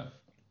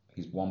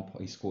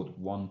he scored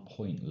 1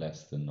 point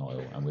less than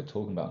Niall, and we're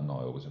talking about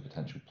Niall as a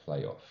potential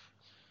playoff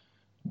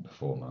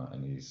performer,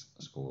 and he's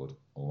scored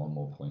 1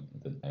 more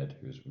point than Ed,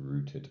 who is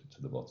rooted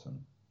to the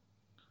bottom.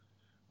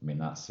 I mean,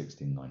 that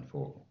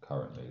 16-9-4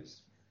 currently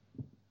is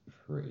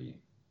pretty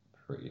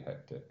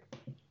hectic.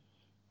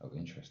 Oh,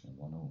 interesting,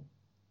 1-1.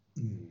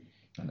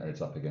 And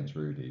Ed's up against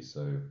Rudy,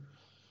 so.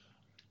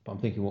 But I'm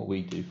thinking what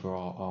we do for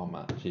our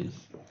match is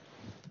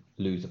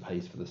loser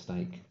pays for the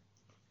steak.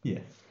 Yeah.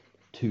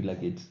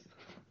 Two-legged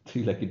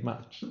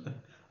match.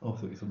 Oh, I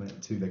thought you were talking about a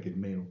 2-legged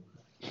meal.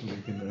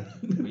 We can,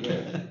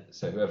 Yeah,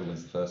 so whoever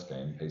wins the first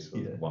game pays for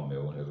Yeah. one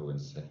meal, and whoever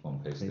wins the second one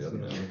pays for Pays the other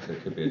for the meal. other. So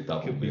it could be a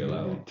double Could be meal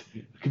really- out.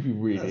 It could be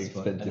really That's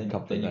fine. expensive And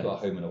couple then of you've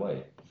got days. home and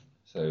away.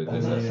 So Oh,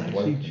 there's that's a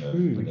actually Wokingham, true.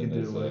 and we then can do a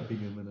there's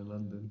Wokingham and a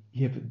London.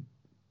 Yeah, but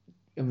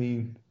I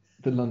mean,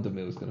 the London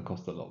meal is going to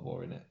cost a lot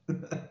more, isn't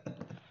it?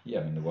 yeah,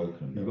 I mean the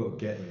Wokingham. You've meal. got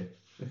to get it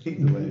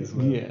either way as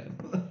well. Yeah.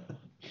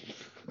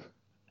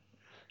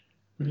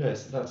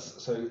 Yes,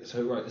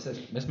 so right.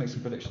 Let's make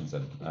some predictions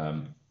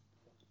then.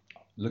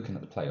 Looking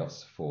at the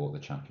playoffs for the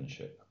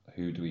championship,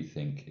 who do we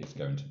think is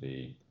going to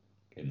be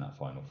in that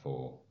final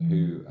four?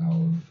 Who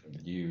out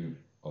of you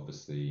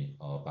obviously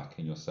are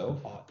backing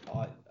yourself?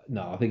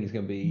 I think it's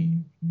going to be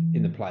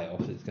in the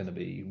playoffs. It's going to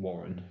be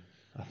Warren.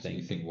 I So you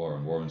think. think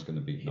Warren's going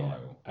to beat Yeah.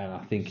 Niall? And I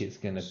think it's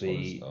going to Solid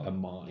be start. a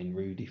Martin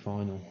Rudy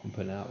final. I'm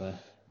putting it out there.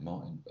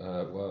 Martin.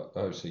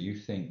 So you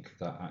think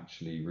that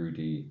actually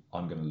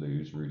I'm going to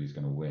lose, Rudy's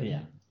going to win,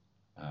 Yeah.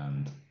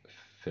 and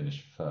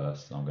finish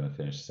first, and I'm going to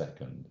finish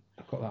second.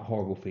 I've got that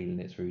horrible feeling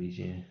it's Rudy's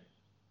year.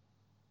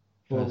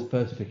 Well-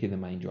 First pick in the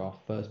main draft,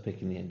 first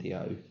pick in the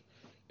NDO.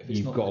 If it's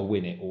You've not got to the-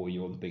 win it, or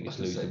you're the biggest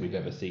I was loser gonna say, we've yeah.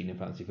 ever seen in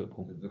fantasy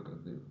football.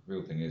 The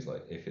real thing is,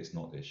 like, if it's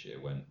not this year,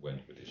 when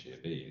would this year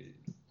be?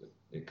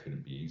 It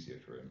couldn't be easier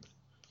for him.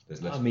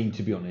 There's less. I mean,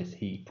 to be honest,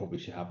 he probably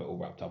should have it all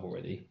wrapped up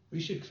already. we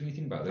should, because when you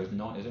think about it,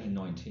 there's only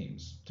 9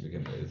 teams to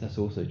begin with. That's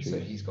also true. So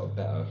he's got a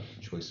better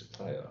choice of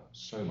player,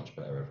 so much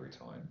better every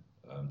time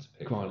to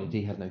pick. Granted, from.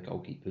 he had no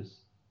goalkeepers.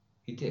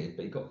 He did,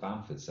 but he got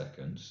Bamford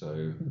second,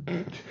 so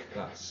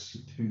that's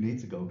Who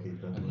needs a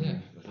goalkeeper?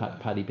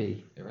 Paddy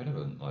B.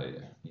 irrelevant. Like,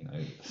 you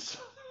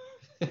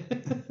know.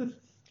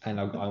 And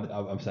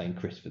I'm saying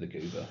Chris for the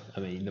Goober. I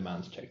mean, the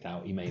man's checked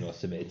out. He may not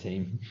submit a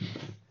team.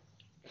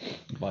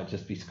 Might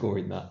just be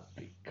scoring that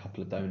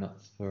couple of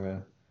donuts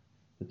for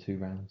the 2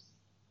 rounds.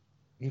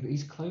 Yeah, but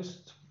he's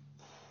close.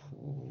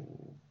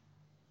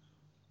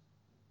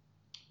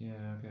 Yeah,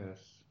 I guess.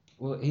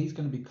 Well, he's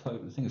going to be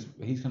close. The thing is,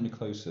 he's going to be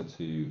closer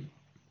to.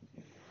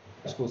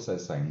 The score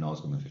says saying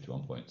Niall's going to win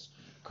 51 points.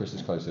 Chris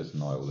is closer to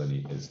Niall than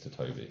he is to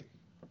Toby,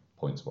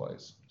 points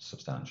wise,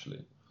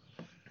 substantially.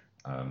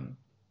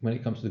 When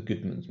it comes to the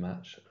Goodman's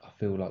match, I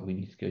feel like we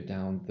need to go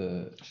down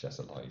the That's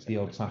a lie.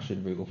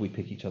 old-fashioned route of we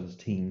pick each other's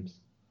teams.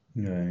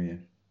 No, yeah.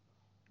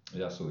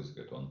 Yeah, that's always a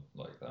good one,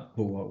 like that.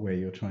 But where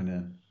you're trying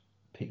to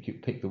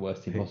Pick the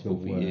worst team pick possible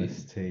the for you.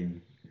 worst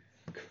team.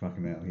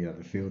 Fucking hell, you have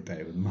a field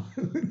day with my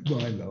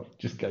lot.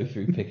 Just go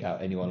through, pick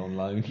out anyone on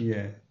loan.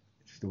 Yeah,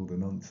 just all the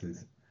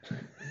nonsense.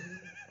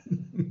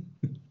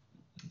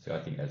 So I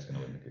think Ed's going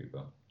to win the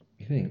Cooper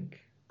You think?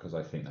 because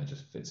I think that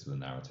just fits the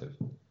narrative.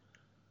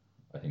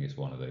 I think it's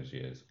one of those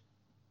years.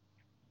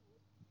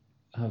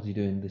 How's he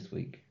doing this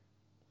week?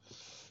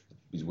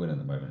 He's winning at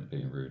the moment,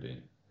 beating Rudy,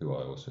 who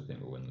I also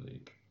think will win the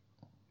league.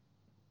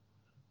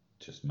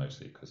 just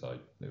mostly because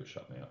they would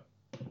shut me up.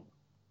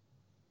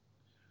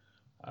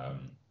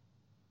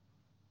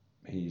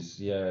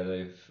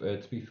 They've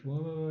to be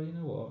well, you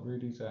know what,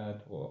 Rudy's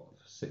had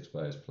 6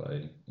 players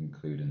play,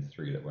 including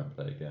 3 that won't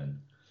play again.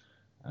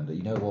 And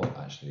you know what,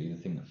 actually, the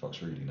thing that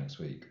fucks Rudy next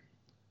week,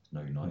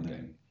 no United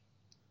game.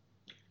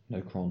 No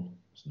Cron.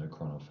 There's no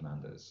Cron or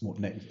Fernandez. What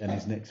next? And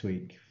is next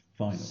week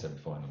final?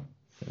 Semi-final.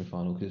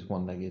 Semi-final because it's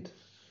one-legged.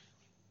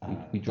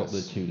 We dropped the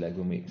 2-leg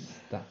when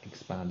that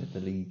expanded the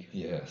league.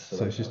 Yeah.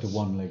 So it's just a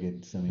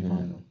one-legged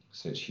semi-final.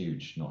 So it's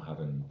huge not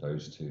having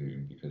those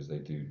two because they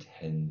do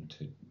tend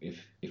to.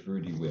 If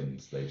Rudy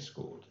wins, they've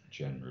scored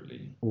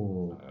generally.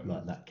 Or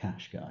like that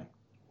Cash guy.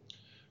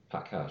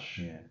 Pat Cash.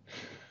 Yeah.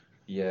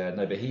 Yeah,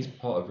 no, but he's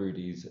part of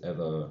Rudy's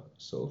ever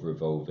sort of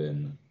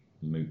revolving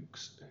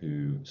mooks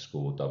who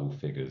score double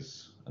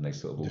figures, and they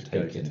sort of all Just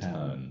go take to it in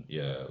town. turn.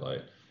 Yeah,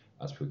 like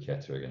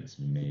Azpilicueta against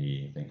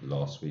me. I think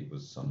last week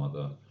was some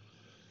other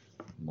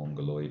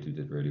Mongoloid who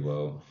did really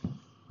well.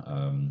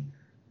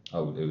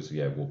 It was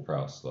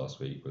Ward-Prowse last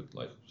week with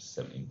like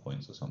 17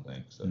 points or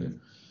something. So,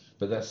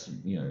 but that's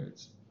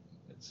it's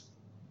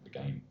the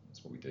game.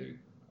 That's what we do.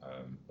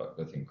 But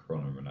I think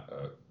Cron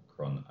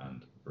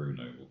and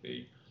Bruno will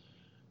be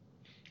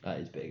That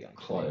is big,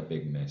 actually. quite a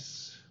big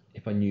miss.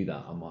 If I knew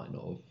that, I might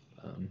not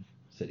have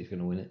said he's going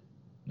to win it.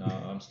 No,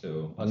 I'm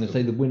going to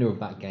say the winner of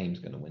that game's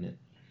going to win it.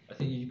 I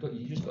think you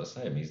just got to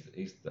say him.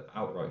 He's the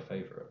outright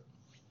favourite.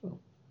 Well,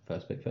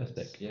 first pick.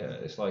 Yeah,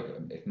 it's like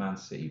if Man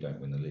City don't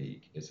win the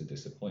league, it's a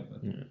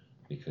disappointment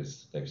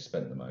because they've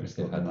spent the most,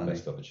 they've had the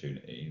best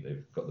opportunity,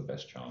 they've got the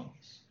best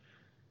chance,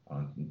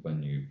 and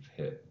when you've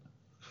hit.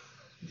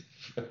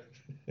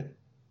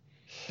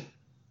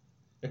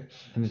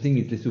 And the thing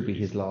is, this will be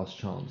his last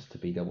chance to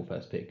be double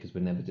first pick because we're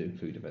never doing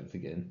food events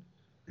again.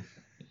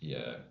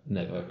 Yeah.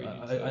 Never.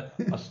 Yeah,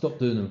 I stopped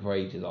doing them for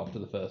ages after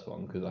the first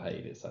one because I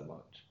hated it so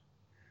much.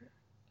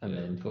 And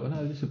then thought,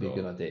 no, this would be a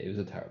good idea. It was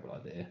a terrible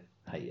idea.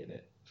 Hated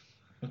it.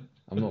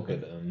 I'm not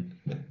good at them.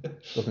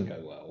 Doesn't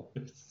go well.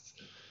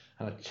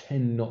 And I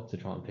tend not to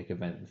try and pick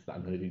events that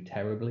I'm going to do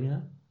terribly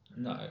at.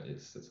 No,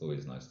 it's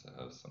always nice to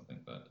have something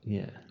that.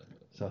 Yeah.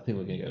 So I think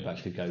we're going to go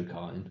back to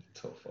go-karting.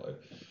 Top 5.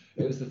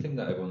 It was the thing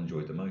that everyone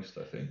enjoyed the most,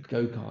 I think.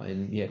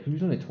 Go-karting, yeah, because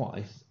we've done it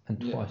twice, and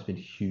twice been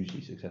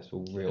hugely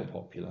successful, real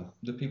popular.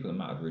 The people that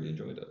mattered really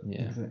enjoyed it.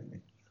 Yeah. Exactly.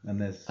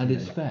 And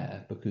it's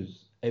fair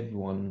because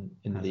everyone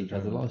in the league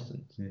has a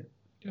license. Yeah.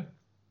 Yeah.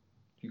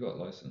 If you got a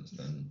license,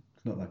 then.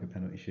 It's not like a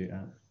penalty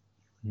shootout.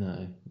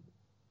 No.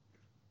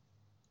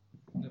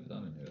 Never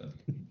done any of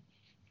them.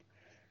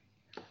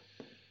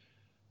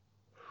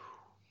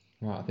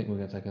 Right, I think we're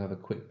going to take another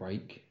quick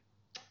break.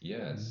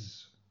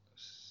 Yes.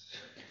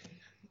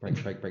 Break.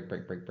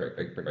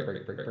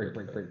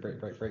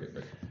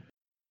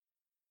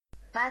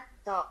 パッ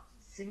と、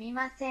すみ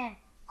ません。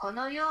こ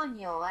のよう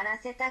に終わら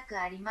せたく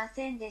ありま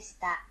せんでし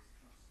た。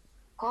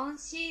今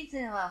シー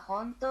ズンは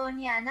本当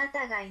にあな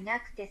たがいな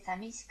くて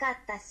寂しかっ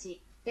た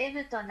し、デ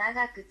ブと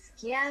長く付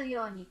き合う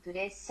ようにプ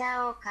レッシ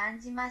ャーを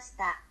感じまし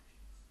た。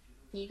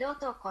二度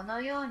とこ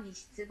のように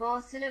失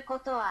望するこ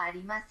とはあ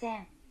りませ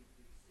ん。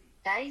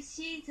来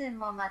シーズン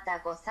もまた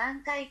ご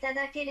参加いた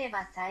だけれ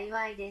ば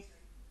幸いです。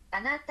あ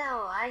なた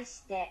を愛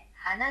して、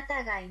あな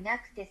たがいな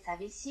くて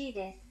寂しい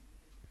です。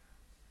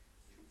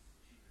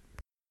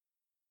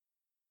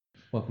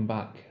Welcome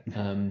back.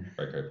 And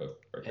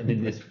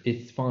in Break.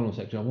 this final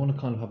section, I want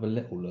to kind of have a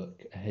little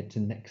look ahead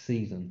to next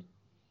season.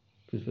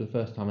 Because for the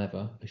first time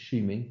ever,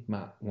 assuming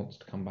Matt wants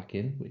to come back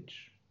in,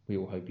 which we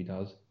all hope he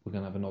does, we're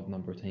going to have an odd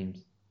number of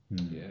teams.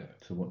 Yeah.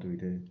 So what do we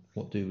do?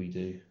 What do we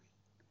do?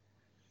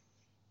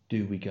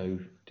 Do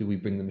we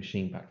bring the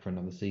machine back for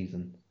another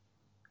season?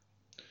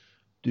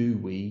 Do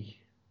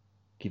we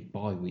give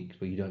bye weeks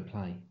where you don't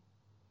play?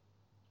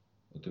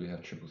 Or do we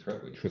have triple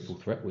threat weeks? Triple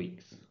threat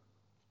weeks.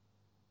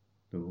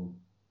 Ooh.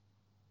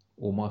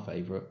 Or my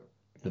favourite,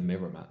 the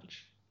mirror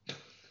match.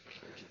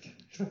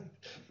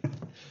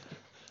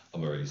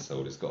 I'm already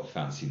sold. It's got a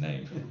fancy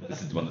name.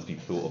 This is the one that's been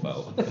thought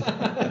about.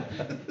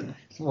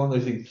 It's one of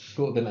those things,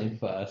 thought of the name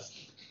first,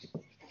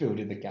 filled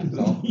in the gaps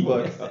afterwards.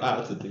 Work out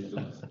how to do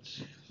the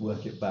match.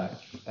 Work it back.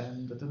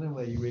 And I don't know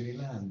where you really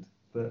land,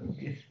 but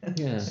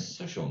Yeah.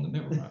 So Sean, the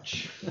mirror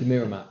match. The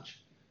mirror match.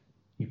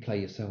 You play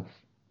yourself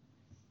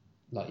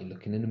like you're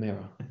looking in a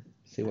mirror.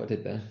 See what I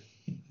did there?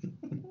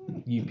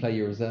 You play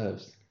your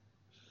reserves.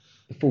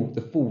 The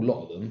full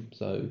lot of them.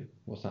 So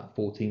what's that?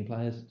 14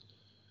 players.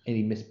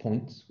 Any missed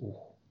points?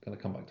 Oh, gonna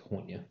come back to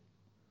haunt you.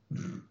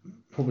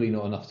 Probably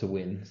not enough to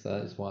win. So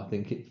that's why I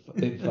think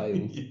it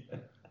fails. Yeah.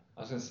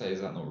 I was going to say, is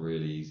that not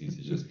really easy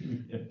to just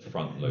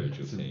front load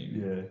your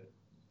team Yeah.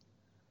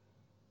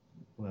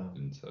 Well.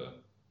 into?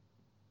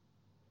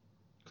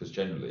 Because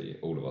generally,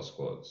 all of our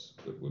squads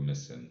we're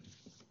missing.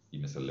 You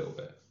miss a little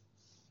bit.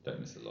 Don't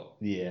miss a lot.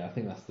 Yeah, I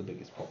think that's the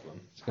biggest problem.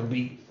 It's going to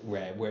be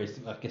rare. Whereas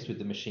I guess with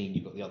the machine,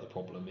 you've got the other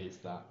problem is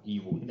that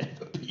you will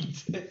never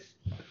beat it.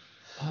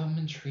 I'm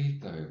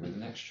intrigued though with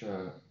an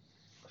extra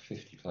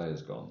 50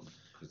 players gone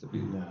because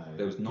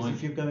there was 'Cause 9.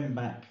 if you're going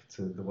back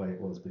to the way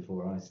it was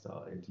before I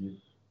started,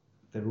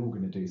 they're all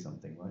going to do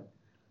something, right?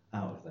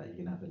 out of that, you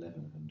can have 11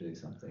 of them do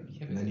something.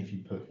 Yeah, And then if you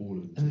put all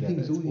of them And the together, thing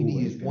is, it's all you need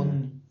always is gonna-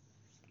 one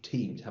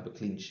team to have a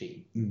clean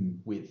sheet Mm.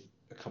 with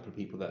a couple of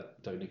people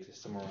that don't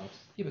exist somewhere else.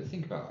 Yeah, but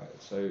think about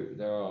it. So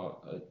there are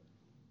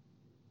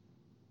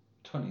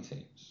 20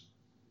 teams.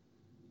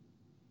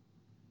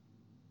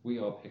 We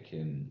are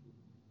picking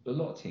a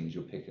lot of teams.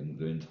 You're picking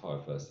the entire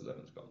first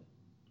 11's gone.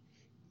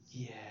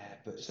 Yeah,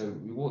 but So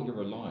what you're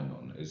relying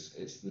on is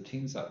it's the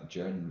teams that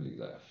generally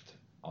left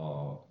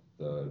are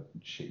the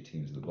shit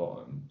teams at the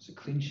bottom. So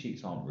clean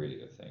sheets aren't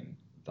really a thing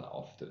that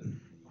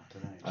often. I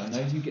don't know.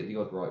 I know you get the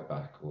odd right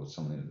back or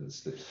something that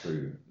slips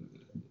through,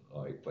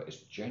 but it's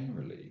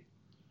generally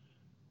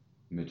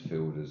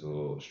midfielders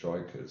or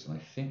strikers, and I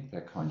think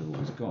they're kind of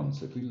always gone.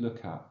 So if we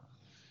look at,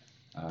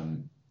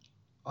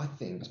 I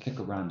think. let's pick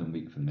a random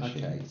week for the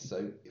machine. Okay,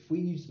 so if we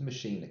use the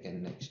machine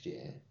again next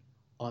year,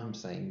 I'm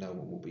saying no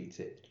one will beat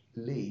it.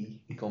 Lee,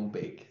 gone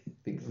big,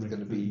 thinks it's going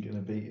to be Gonna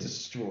beat it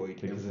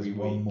destroyed because every there's week.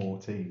 one more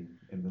team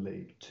in the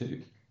league.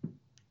 2.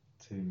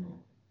 2 more.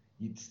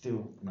 You'd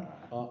still nah.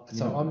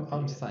 So You're not I'm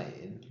gonna beat it.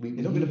 saying You're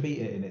not going to beat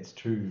it in its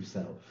true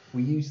self.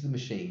 we use the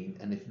machine,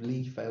 and if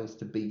Lee fails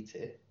to beat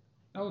it,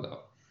 Hold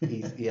up.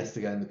 he has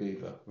to go in the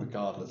goober,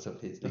 regardless of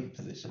his league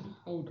position.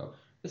 Hold up.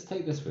 Let's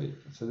take this week.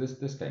 So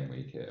this game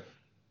week here.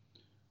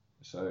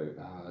 So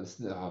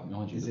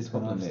mind you, Is the this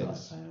when problem I've started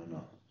is playing or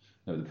not?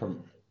 no. The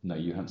problem. No,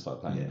 you haven't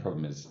started playing. Yeah. The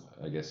problem is,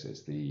 I guess,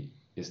 it's the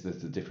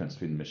difference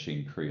between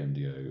machine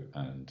pre-NDO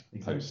and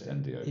Exactly.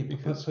 post-NDO. Yeah, but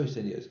because post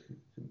Indios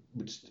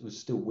was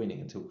still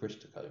winning until Chris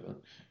took over.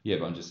 yeah,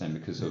 but I'm just saying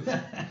because of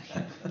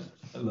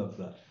I love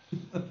that.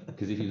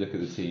 because if you look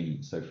at the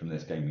team, so from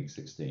this game week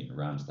 16,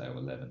 Ramsdale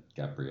 11,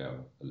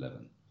 Gabriel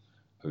 11,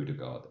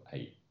 Odegaard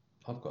 8,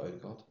 I've got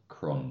Odegaard.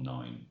 Cron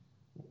 9,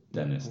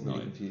 Dennis I'm really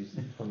 9. confused.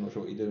 I'm not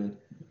sure what you're doing.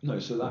 No,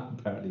 so that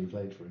Apparently you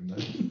played for him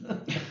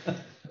though.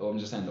 oh, I'm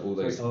just saying that all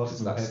those Very because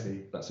Arsenal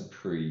heavy. that's a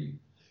pre.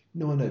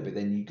 No, I know, but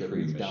then you go down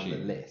the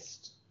Pre-machine.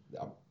 list.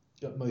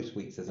 Most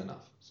weeks there's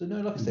enough. So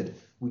no, like I said,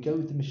 we go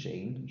with the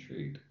machine.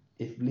 Intrigued.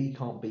 If Lee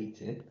can't beat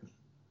it,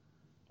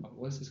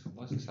 Why is this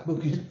well,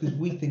 happening? because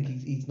we think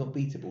he's not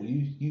beatable.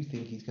 You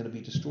think he's going to be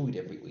destroyed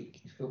every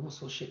week. But what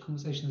sort of shit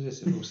conversation is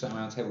this if we all sat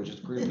around the table just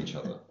agreeing with each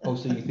other? Oh,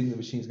 so you think the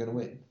machine's going to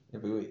win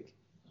every week?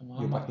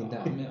 You're backing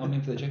down. I'm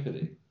in for the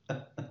jeopardy.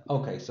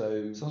 Okay,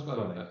 so Sounds like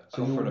Funny.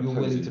 so you're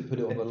willing to put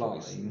it on the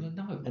line,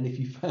 No. and if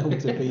you fail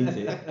to beat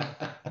it,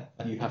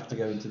 you have to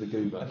go into the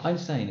goober. I'm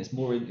saying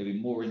it'll be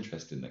more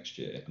interesting next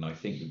year, and I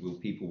think that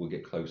people will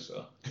get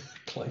closer.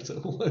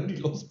 Clayton only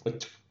lost by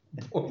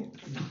 12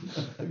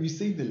 points. Have you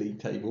seen the league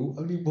table?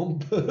 Only one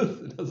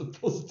person has a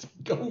positive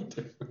goal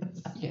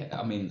difference. Yeah,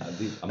 I mean,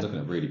 I'm looking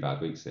at really bad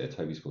weeks here.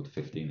 Toby scored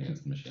 15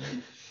 against the machine.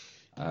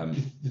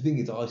 The thing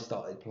is, I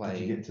started Did you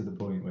playing. get to the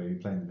point where you're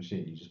playing the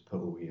machine, you just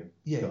put all your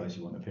Yeah. guys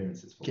you want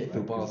appearances for? Get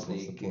Phil right? 'Cause what's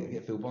Barsley, the point?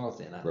 get Phil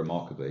Barsley in that.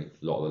 Remarkably,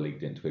 a lot of the league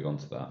didn't twig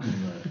onto that.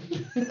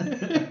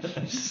 Right.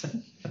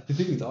 The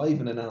thing is, I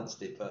even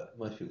announced it, but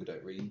most people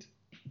don't read.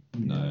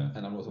 No,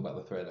 And I'm not talking about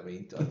the thread. I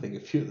mean, I think a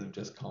few of them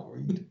just can't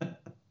read.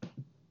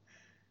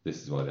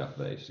 this is why the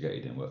alphabet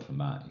Spaghetti didn't work for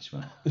Matt. He just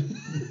went,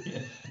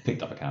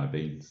 picked up a can of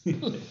beans.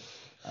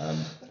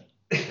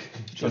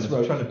 Trying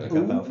wrote, to pick up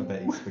 "Ooh."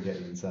 alphabet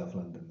spaghetti in South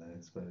London, though.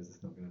 I suppose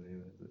it's not going to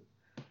do it, is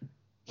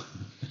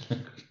it?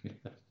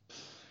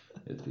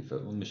 Yeah, to be fair,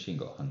 the machine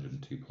got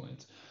 102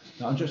 points.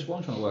 Now, what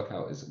I'm trying to work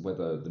out is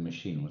whether the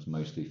machine was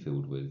mostly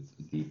filled with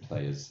the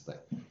players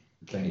that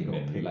Then came got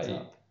in picked late,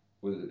 up.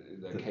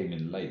 came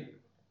in late,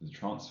 the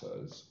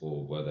transfers,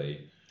 or were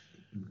they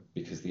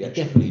because the It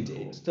extra definitely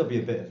people- did. There'll be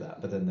a bit of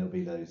that, but then there'll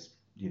be those,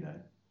 your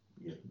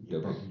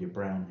There'll be- your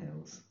Brown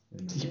Hills.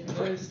 In the Your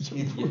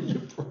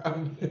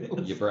brown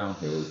hills. your brown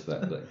hills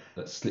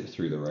that slip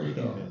through the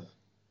radar. Yeah.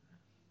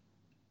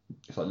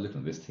 It's like looking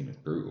at this team, it's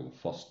brutal.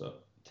 Foster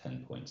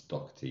 10 points,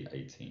 Doherty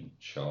 18,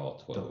 Shaw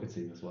 12,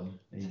 Doherty was one.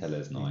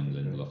 Tellez 9,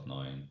 Lindelof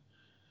 9.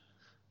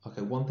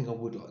 Okay, one thing I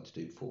would like to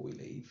do before we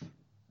leave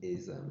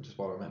is just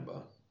while I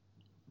remember,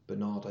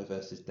 Bernardo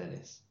versus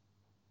Dennis.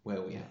 Where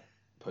are we at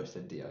post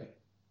NDO?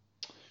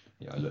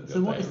 Yeah, I looked. the So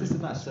other what day, is this really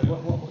about? missed So me.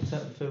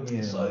 what fill me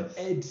in? So on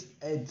this.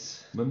 Ed,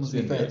 When was to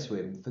be the fair NDO? to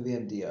him, for the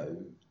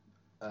NDO,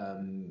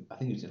 I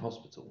think he was in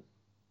hospital.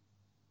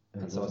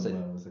 He and so I wasn't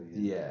said, well, was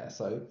he? Yeah,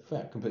 so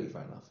completely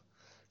fair enough.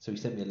 So he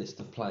sent me a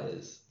list of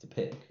players to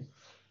pick.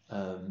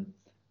 And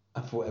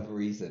for whatever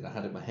reason, I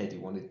had in my head he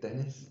wanted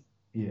Dennis.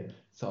 Yeah.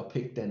 So I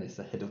picked Dennis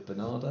ahead of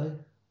Bernardo.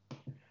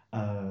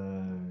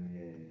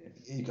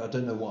 Yeah. I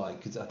don't know why,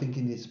 because I think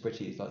in his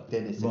spreadsheet it's like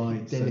Dennis.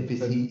 Right. Dennis,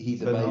 so he's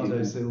Bernardo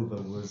available. Silva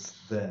was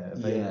there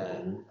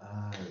available.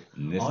 Oh.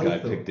 And this I guy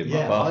thought- picked him yeah,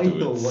 up I thought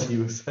afterwards. what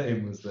you were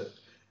saying was that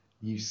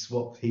you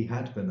swapped. He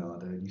had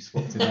Bernardo, and you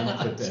swapped him out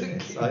for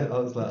Dennis. I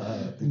was like,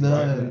 oh, did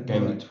No. you-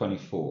 Game week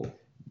 24.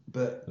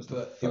 But Was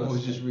the it was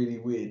first just really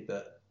weird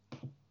that,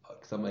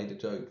 because I made a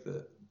joke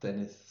that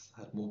Dennis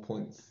had more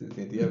points since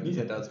the NDO, it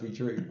turned out to be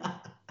true.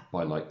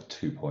 By like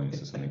 2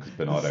 points or something because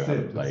Bernardo Still,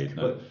 hadn't played. it's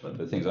No, quite funny.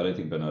 the things I don't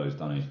think Bernardo's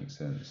done anything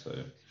since.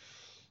 So,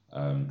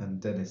 And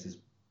Dennis has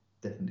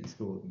definitely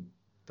scored and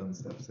done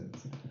stuff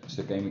since.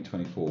 so game week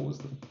 24 was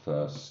the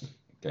first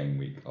game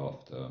week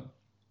after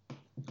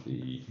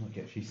the. Might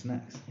get a few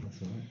snacks.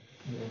 That's all right.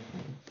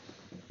 Yeah.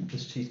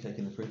 There's cheesecake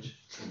in the fridge.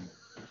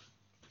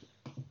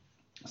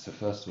 So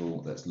first of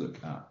all, let's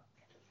look at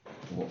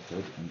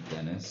Watford and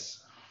Dennis.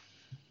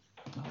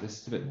 Oh,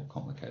 this is a bit more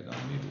complicated than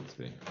I needed it to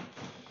be.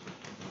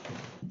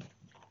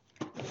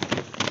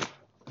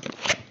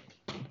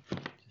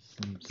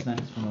 Just some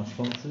snacks from our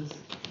sponsors.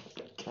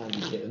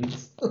 Candy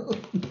kittens.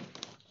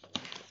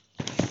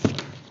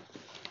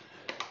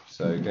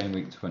 So game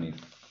week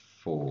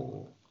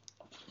 24.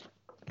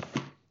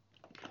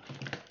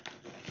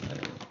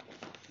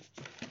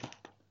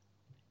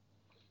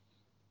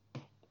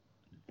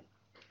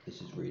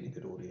 This is really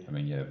good audio. I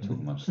mean, yeah, talk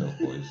amongst yourself,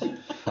 boys.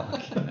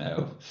 Fucking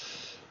hell.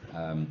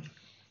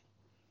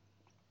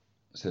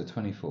 So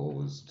 24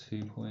 was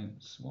 2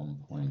 points, 1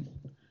 point,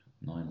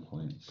 9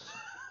 points.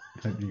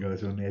 Hope you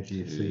guys are on the edge of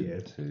your seat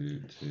here.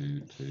 2,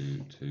 2,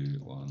 2, 2,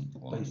 1,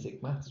 1.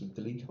 Basic maths with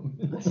the league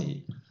coming.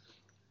 8,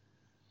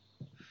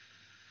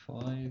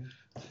 5,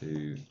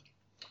 2.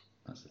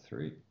 That's a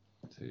 3,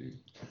 2,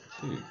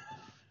 2.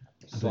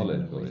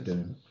 Solid, what he's boys.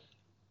 doing.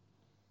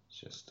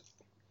 Just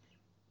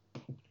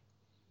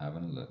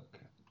having a look.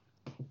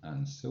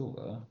 And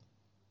Silver,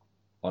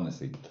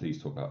 honestly,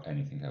 please talk about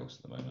anything else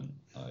at the moment.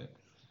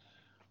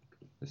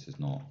 This is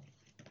not.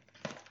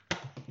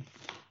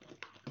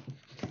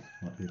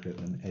 Might be a bit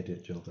of an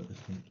edit job at this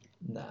point.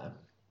 Nah.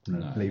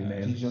 No, leaving no.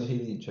 it Did you in. not hear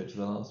the intro to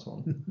the last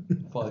one?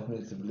 5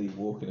 minutes of Lee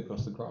walking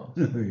across the grass.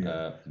 Oh,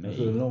 yeah. It was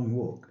a Me, long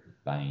walk.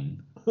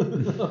 Bane. 3.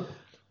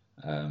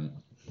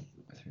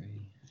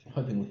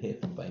 Hoping we'll hear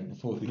from Bane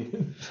before the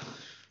end.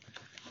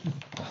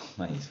 Oh,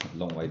 mate, it's a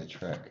long way to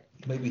trek.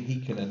 Maybe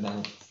he can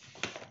announce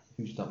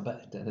who's done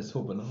better, Dennis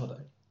or Bernardo.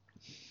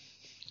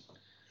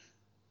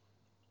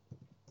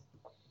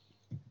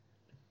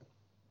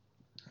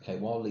 Okay,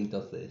 while Lee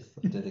does this,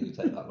 I don't think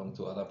it'll take that long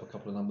to add up a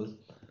couple of numbers.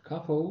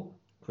 Couple.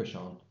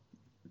 Krishan,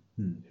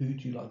 Hmm. who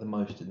do you like the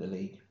most in the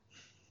league?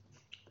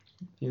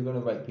 If you're going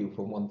to rate people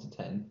from 1 to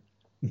 10,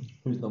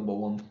 who's number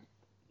 1?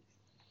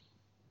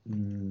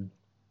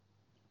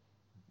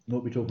 What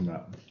are we talking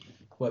about?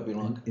 Whatever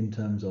you like. In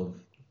terms of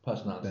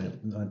Personality.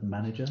 their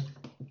manager?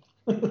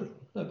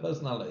 No,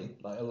 personality,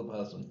 like other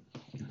person.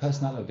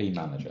 Personality v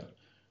manager.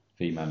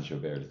 V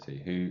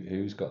manageriality.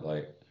 Who's got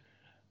like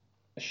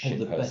a shit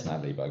the best.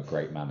 personality but a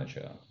great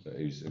manager, but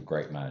who's a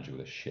great manager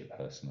with a shit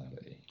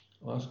personality?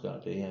 Well, that's a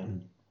good idea, yeah.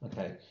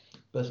 Okay.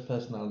 Best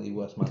personality,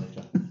 worst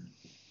manager.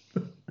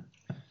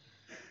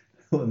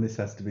 Well, and this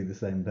has to be the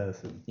same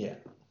person. Yeah.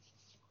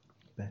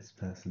 Best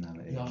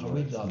personality. Yeah, I and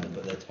really worst like them,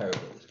 but manager. they're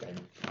terrible at this game.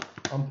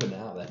 I'm putting it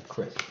out there,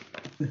 Chris.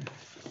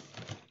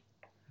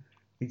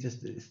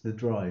 It's the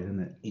drive, isn't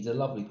it? He's a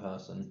lovely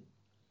person.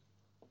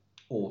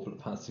 Awful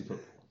at fantasy football.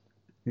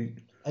 He-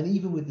 And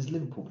even with this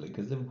Liverpool league,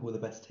 because Liverpool are the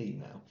best team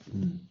now.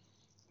 Hmm.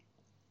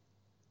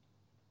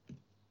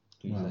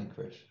 Do you Wow. say,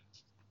 Chris?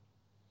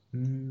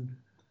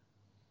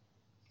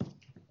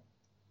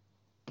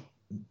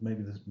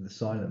 Maybe the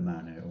silent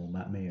man here, or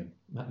Matt Meehan.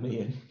 Matt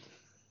Meehan.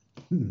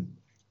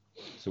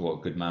 So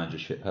what, good manager,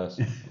 shit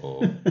person?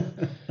 Or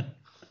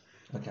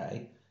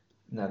Okay.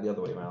 Now the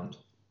other way around.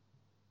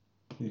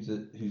 Who's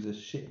a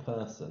shit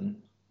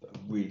person, but a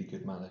really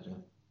good manager?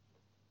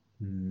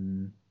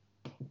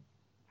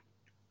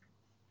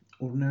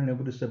 Ordinarily, I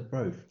would have said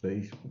both, but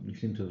he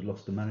seemed to have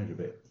lost the manager a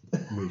bit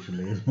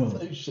recently as well.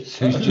 So shit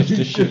who's person. just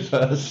a shit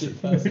person?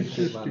 Shit person, It's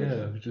shit just, manager.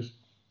 yeah, it was just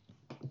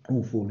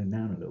all falling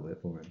down a little bit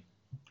for him.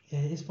 Yeah,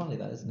 it's funny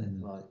that, isn't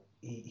it? Like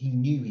he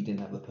knew he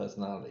didn't have the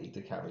personality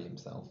to carry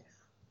himself.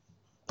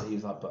 But he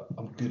was like, but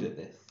I'm good at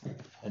this.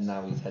 And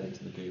now he's heading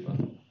to the Goober.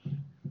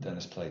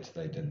 Dennis played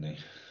today, didn't he?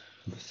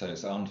 So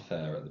it's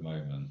unfair at the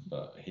moment,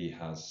 but he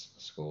has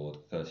scored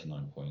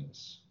 39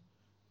 points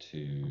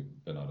to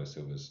Bernardo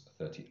Silva's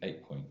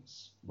 38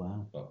 points.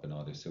 Wow, But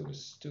Bernardo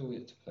Silva's still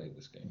yet to play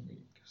this game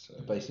week. So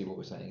Basically what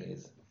we're saying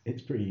is,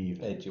 it's pretty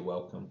even. Ed, you're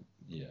welcome.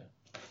 yeah.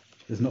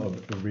 There's not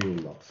a real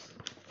loss.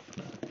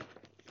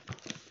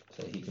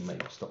 So he can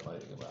make stop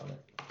moaning about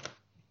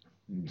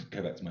it.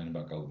 Go back to moaning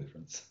about goal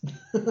difference.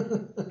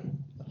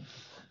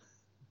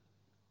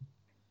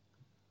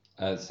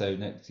 So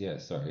next, yeah,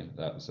 sorry,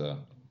 that was a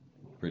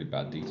really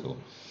bad detour.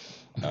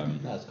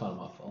 That's kind of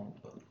my fault.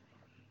 But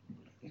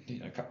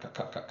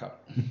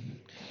Cut.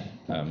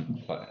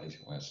 But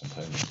where's some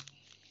tone?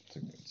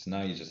 So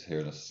now you're just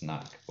hearing a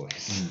snack,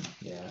 boys.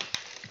 yeah.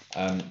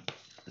 So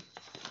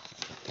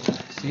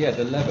yeah,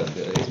 the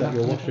 11th. Is that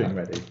your washing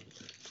ready?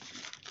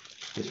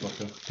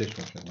 Dishwasher.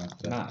 Dishwasher,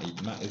 right?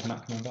 Matt, is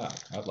Matt coming back?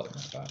 I'd like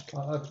Matt back.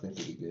 I think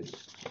it'd be good.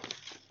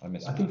 I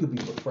miss I Matt. think he'll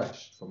be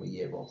refreshed from a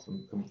year off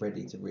and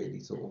ready to really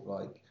sort of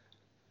like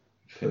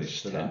Finish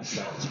push for that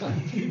tenth.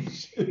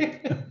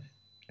 championship.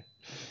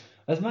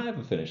 Has Matt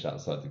ever finished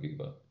outside the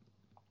Goober?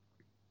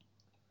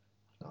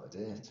 No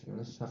idea, to be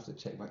honest. Have to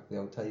check back the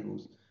old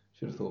tables.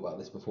 Should have thought about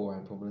this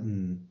beforehand,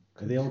 probably.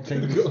 Are the old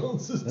Could've tables? got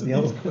answers Are to the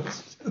old, these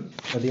questions.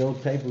 are the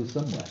old tables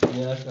somewhere?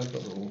 Yeah, I've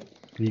got them all.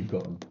 You've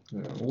got them.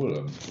 Yeah. All of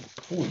them.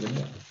 All of them,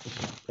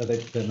 yeah. Are they?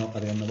 They're not.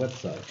 Are they on the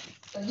website?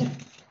 Yeah.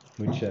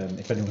 which,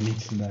 if anyone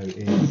needs to know,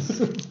 is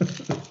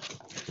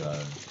So,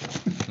 I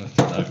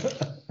don't know.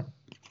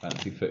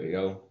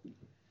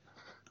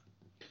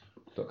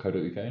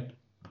 fancyfootygoal.co.uk.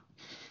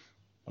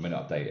 I mean, I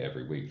update it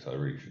every week, so I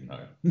really should know.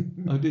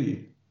 Oh, do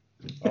you?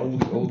 All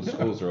the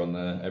scores are on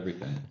there,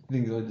 everything.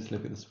 Things I just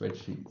look at the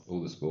spreadsheets.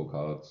 All the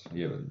scorecards.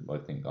 Yeah,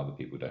 but I think other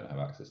people don't have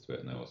access to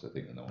it, and they also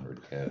think that no one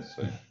really cares.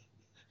 So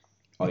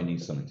I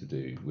need something to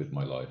do with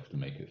my life to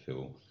make it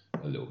feel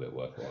a little bit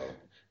worthwhile.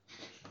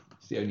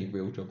 It's the only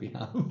real job you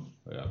have.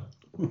 Yeah.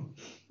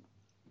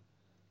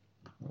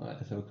 Right,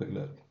 let's have a quick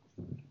look.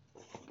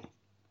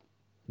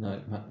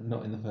 No,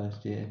 not in the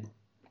first year.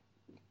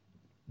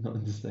 Not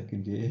in the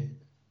second year.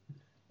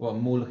 Well,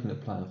 I'm more looking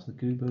at playoffs. The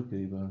Goober.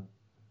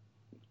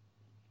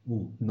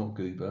 Ooh, not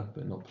Goober,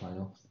 but not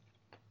playoffs.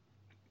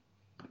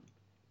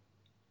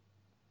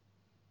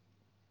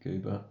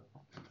 Goober.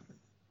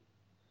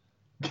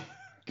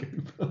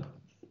 Goober.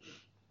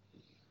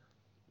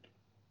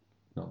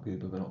 Not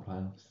Goober, but not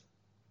playoffs.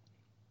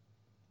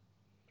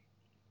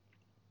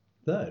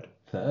 third.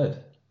 Third.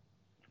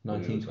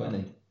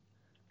 1920.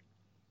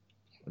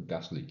 A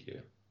gas leak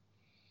here.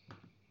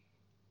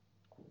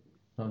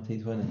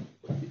 1920.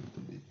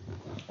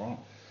 Right.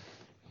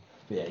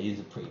 But yeah, he is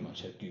pretty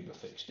much a Goober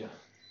fixture.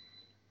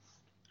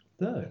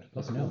 Third.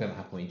 That's Fucking not hell. going to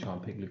happen when you try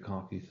and pick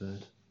Lukaku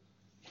third.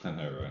 I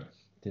know, right?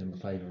 Did him a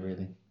favour,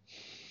 really.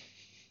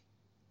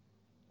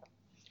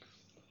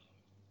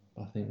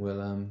 I think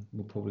we'll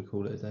probably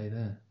call it a day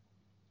there.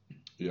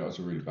 Yeah, it's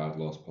a really bad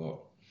last part.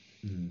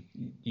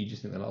 You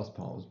just think the last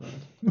part was bad?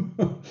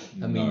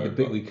 I mean, No, the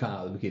bit but we cut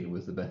out at the beginning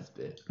was the best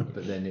bit,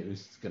 but then it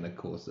was going to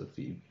cause a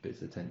few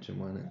bits of tension,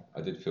 wasn't it?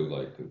 I did feel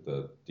like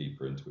the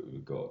deeper into it we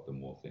got, the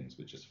more things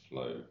would just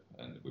flow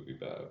and it would be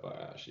better.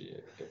 But actually,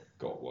 it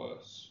got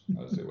worse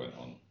as it went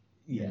on.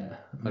 Yeah,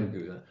 I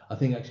agree with that. I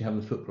think actually having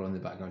the football in the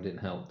background didn't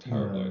help.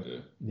 Terrible No.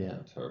 idea. Yeah,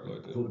 Terrible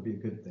I thought idea. it'd be a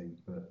good thing,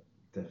 but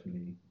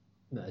definitely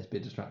no, it's a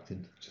bit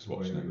distracting. Just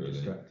watching it very really.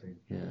 distracting.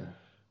 Yeah,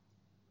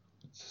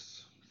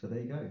 It's, So there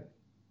you go.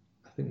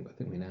 I think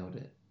we nailed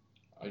it.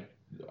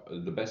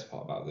 the best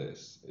part about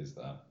this is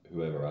that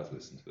whoever has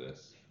listened to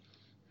this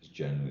has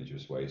generally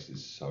just wasted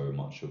so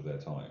much of their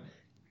time.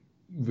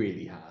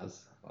 Really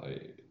has.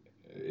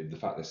 The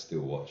fact they're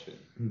still watching,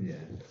 Yeah.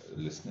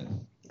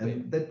 listening.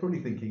 And they're probably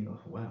thinking,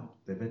 oh wow,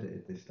 they've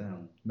edited this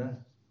down. No.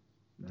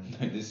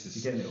 This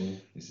is You're getting it all.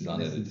 This is You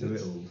listen to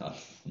unedited, it all.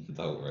 that's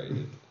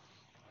unadulterated.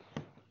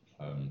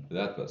 The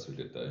adverts were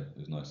good though. It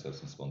was nice to have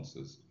some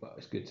sponsors. Well,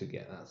 it's good to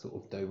get that sort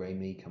of do re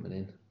mi coming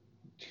in.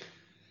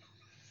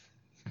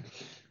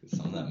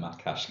 Some of that Matt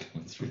Cash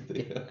coming through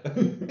there.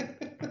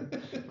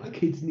 My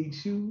kids need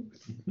shoes.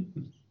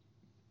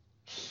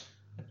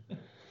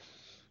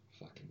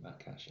 Fucking Matt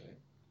Cash, eh?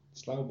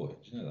 Slough boy, did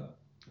you know that?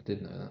 I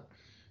did know that.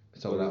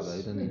 Sold Well, out though,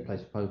 didn't he? He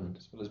plays for Poland.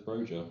 As well as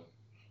Broja.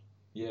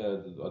 Yeah,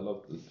 I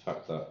love the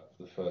fact that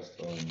for the first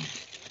time,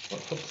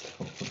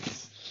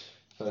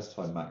 first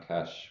time Matt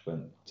Cash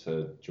went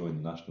to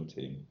join the national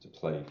team to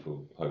play for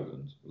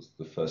Poland was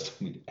the first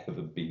time he'd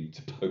ever been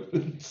to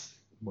Poland.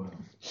 Wow.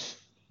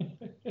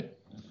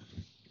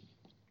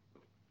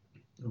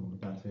 Oh, we're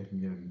about to hear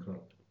from Jurgen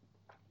Klopp.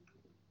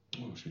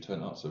 Oh, should we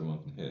turn it up so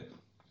everyone can hear?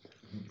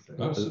 I think so.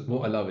 Oh, so-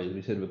 What I love is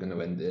we said we're going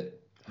to end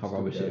it. How Still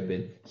rubbish it had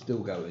going. been. Still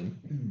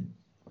going.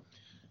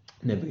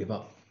 Never give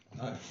up.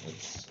 No,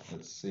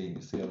 let's see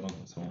how long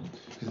it's on.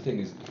 Because the thing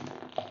is,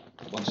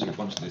 once you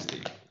this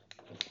deep,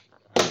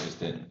 you're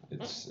just in.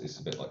 It's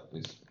a bit like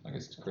this. I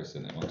guess it's Chris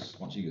in it.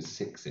 Once you get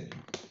 6 in,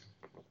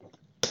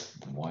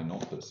 why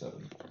not put 7?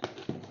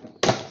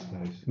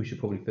 We should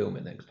probably film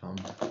it next time.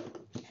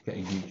 Get a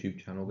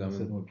YouTube channel So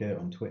going. we'll get it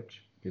on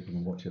Twitch. People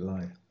can watch it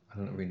live. I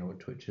don't really know what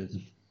Twitch is.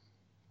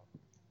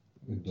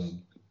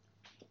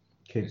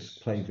 Kids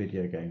play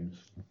video games.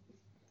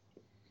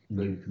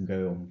 You can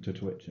go on to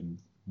Twitch and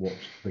watch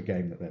the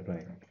game that they're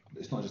playing.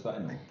 It's not just that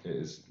anymore. It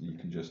is you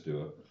can just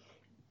do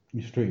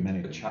You stream a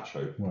anything. chat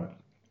show, Right.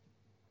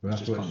 Well,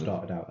 that's Just what it kind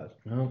of- started out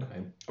as.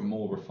 Okay. a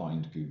more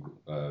refined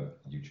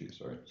YouTube.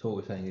 Sorry. So what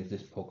we're saying is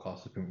this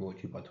podcast has been brought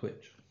to you by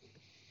Twitch.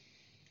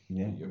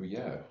 Yeah.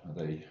 Yeah. Are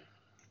they?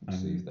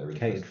 See if they're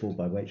Catered interested. for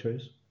by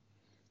Waitrose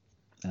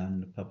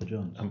and Papa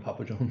John's. And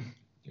Papa John.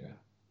 Yeah,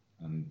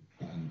 and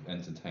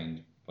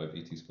entertained by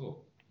BT Sport.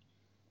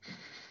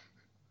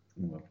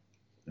 Well,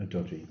 a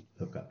dodgy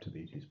hook up to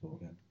BT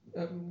Sport.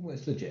 Yeah. Well,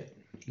 it's legit.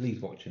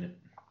 Lee's watching it.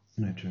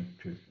 No,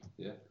 true.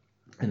 Yeah,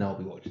 And I'll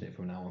be watching it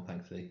from now on,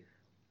 thanks Lee.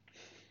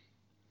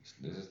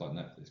 this is like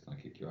Netflix. Can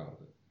I kick you out of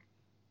it?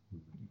 You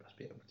must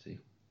be able to.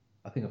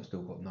 I think I've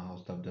still got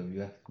Niles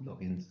WWF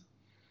logins.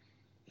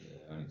 Yeah,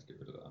 I need to get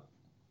rid of that.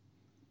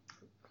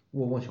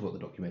 Well, once you've got the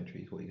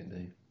documentaries, what are you going to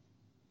do?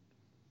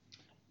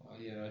 Well,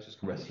 yeah, I just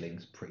kind of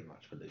Wrestling's pretty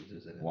much for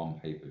losers, isn't it? one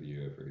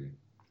pay-per-view every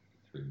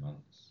 3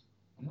 months.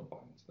 I'm not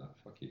buying into that.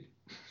 Fuck you.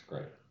 It's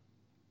great.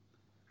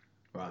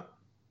 Right.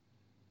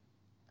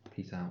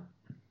 Peace out.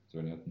 Is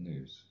there any other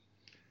news?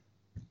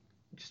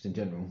 Just in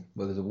general,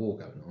 well, there's a war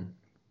going on.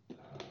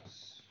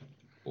 It's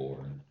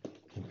boring.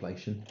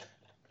 Inflation.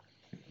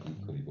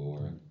 Equally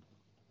boring.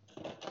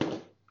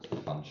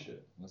 Fun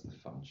shit. Where's the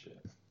fun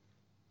shit?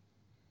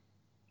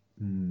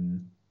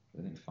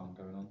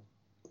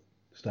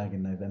 Stag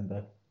in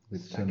November.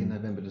 With Back in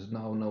November, does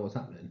no one know what's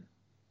happening?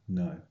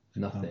 No.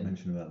 Nothing. Can't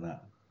mention about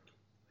that.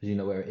 Do you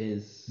know where it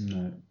is?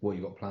 No. What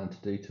you got planned to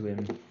do to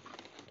him?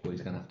 What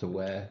he's going to have to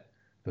wear?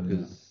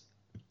 Because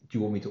do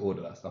you want me to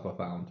order that stuff I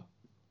found?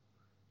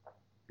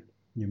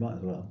 You might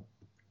as well.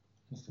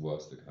 What's the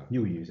worst that can happen?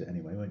 You'll use it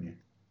anyway, won't you?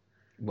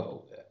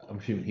 Well, I'm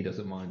assuming he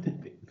doesn't mind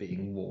it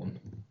being worn.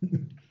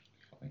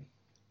 Fine.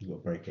 You've got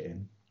to break it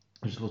in.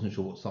 I just wasn't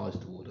sure what size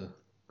to order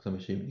because I'm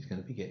assuming he's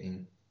going to be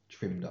getting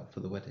trimmed up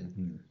for the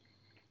wedding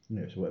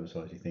No, so whatever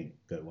size you think,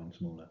 go one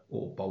smaller.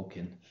 or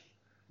bulking.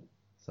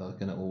 So I was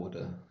going to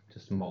order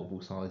just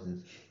multiple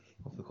sizes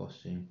of the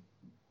costume.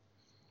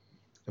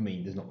 I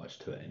mean, there's not much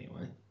to it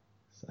anyway,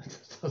 so it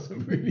just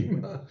doesn't really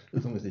matter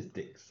as long as his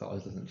dick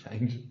size doesn't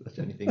change. That's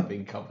the only thing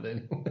being covered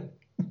anyway.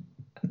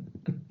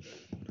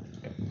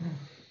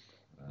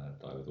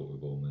 Die with what we're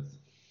born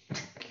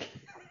with.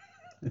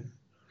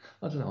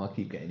 I don't know. I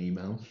keep getting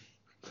emails.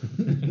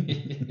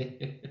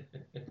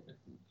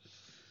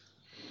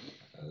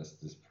 This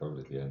is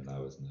probably the end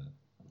now, isn't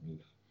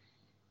it?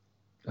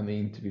 I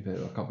mean, to be fair,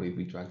 I can't believe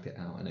we dragged it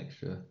out an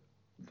extra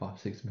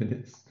 5-6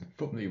 minutes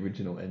from the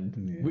original end,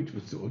 Yeah. which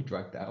was sort of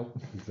dragged out.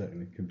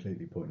 Exactly,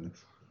 completely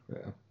pointless.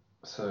 Yeah.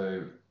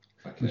 So,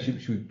 okay.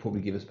 Should we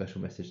probably give a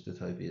special message to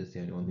Toby as the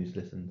only one who's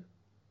listened?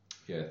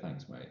 Yeah,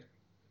 thanks, mate.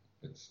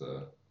 It's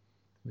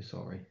We're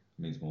sorry.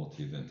 means more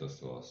to you than it does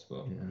to us,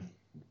 but Yeah.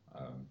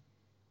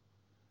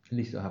 At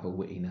least it'll have a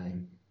witty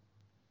name.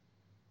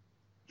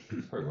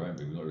 probably won't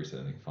be. We're not really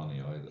saying anything funny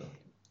either.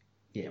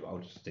 Yeah, but I'll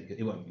just think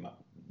it won't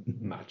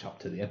match up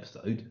to the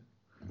episode.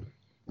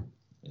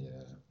 Yeah,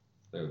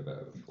 they were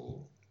better before.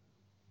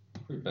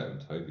 Probably better when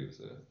Toby was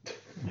there.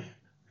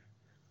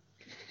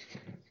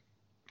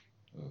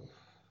 Oh.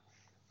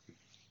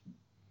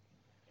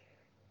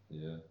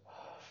 Yeah.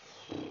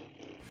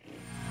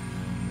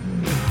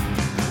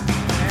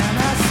 And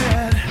I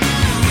said,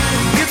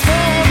 it's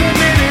for the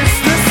minutes,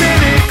 the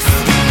cynics.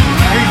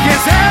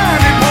 Yes,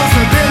 and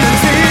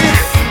impossibility.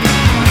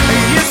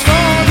 It's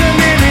for the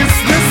minutes,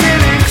 the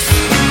cynics.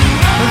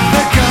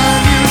 The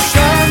gun you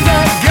shun,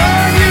 the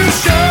gun you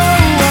show.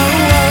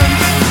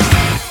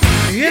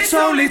 It's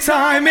only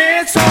time,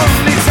 it's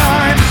only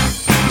time.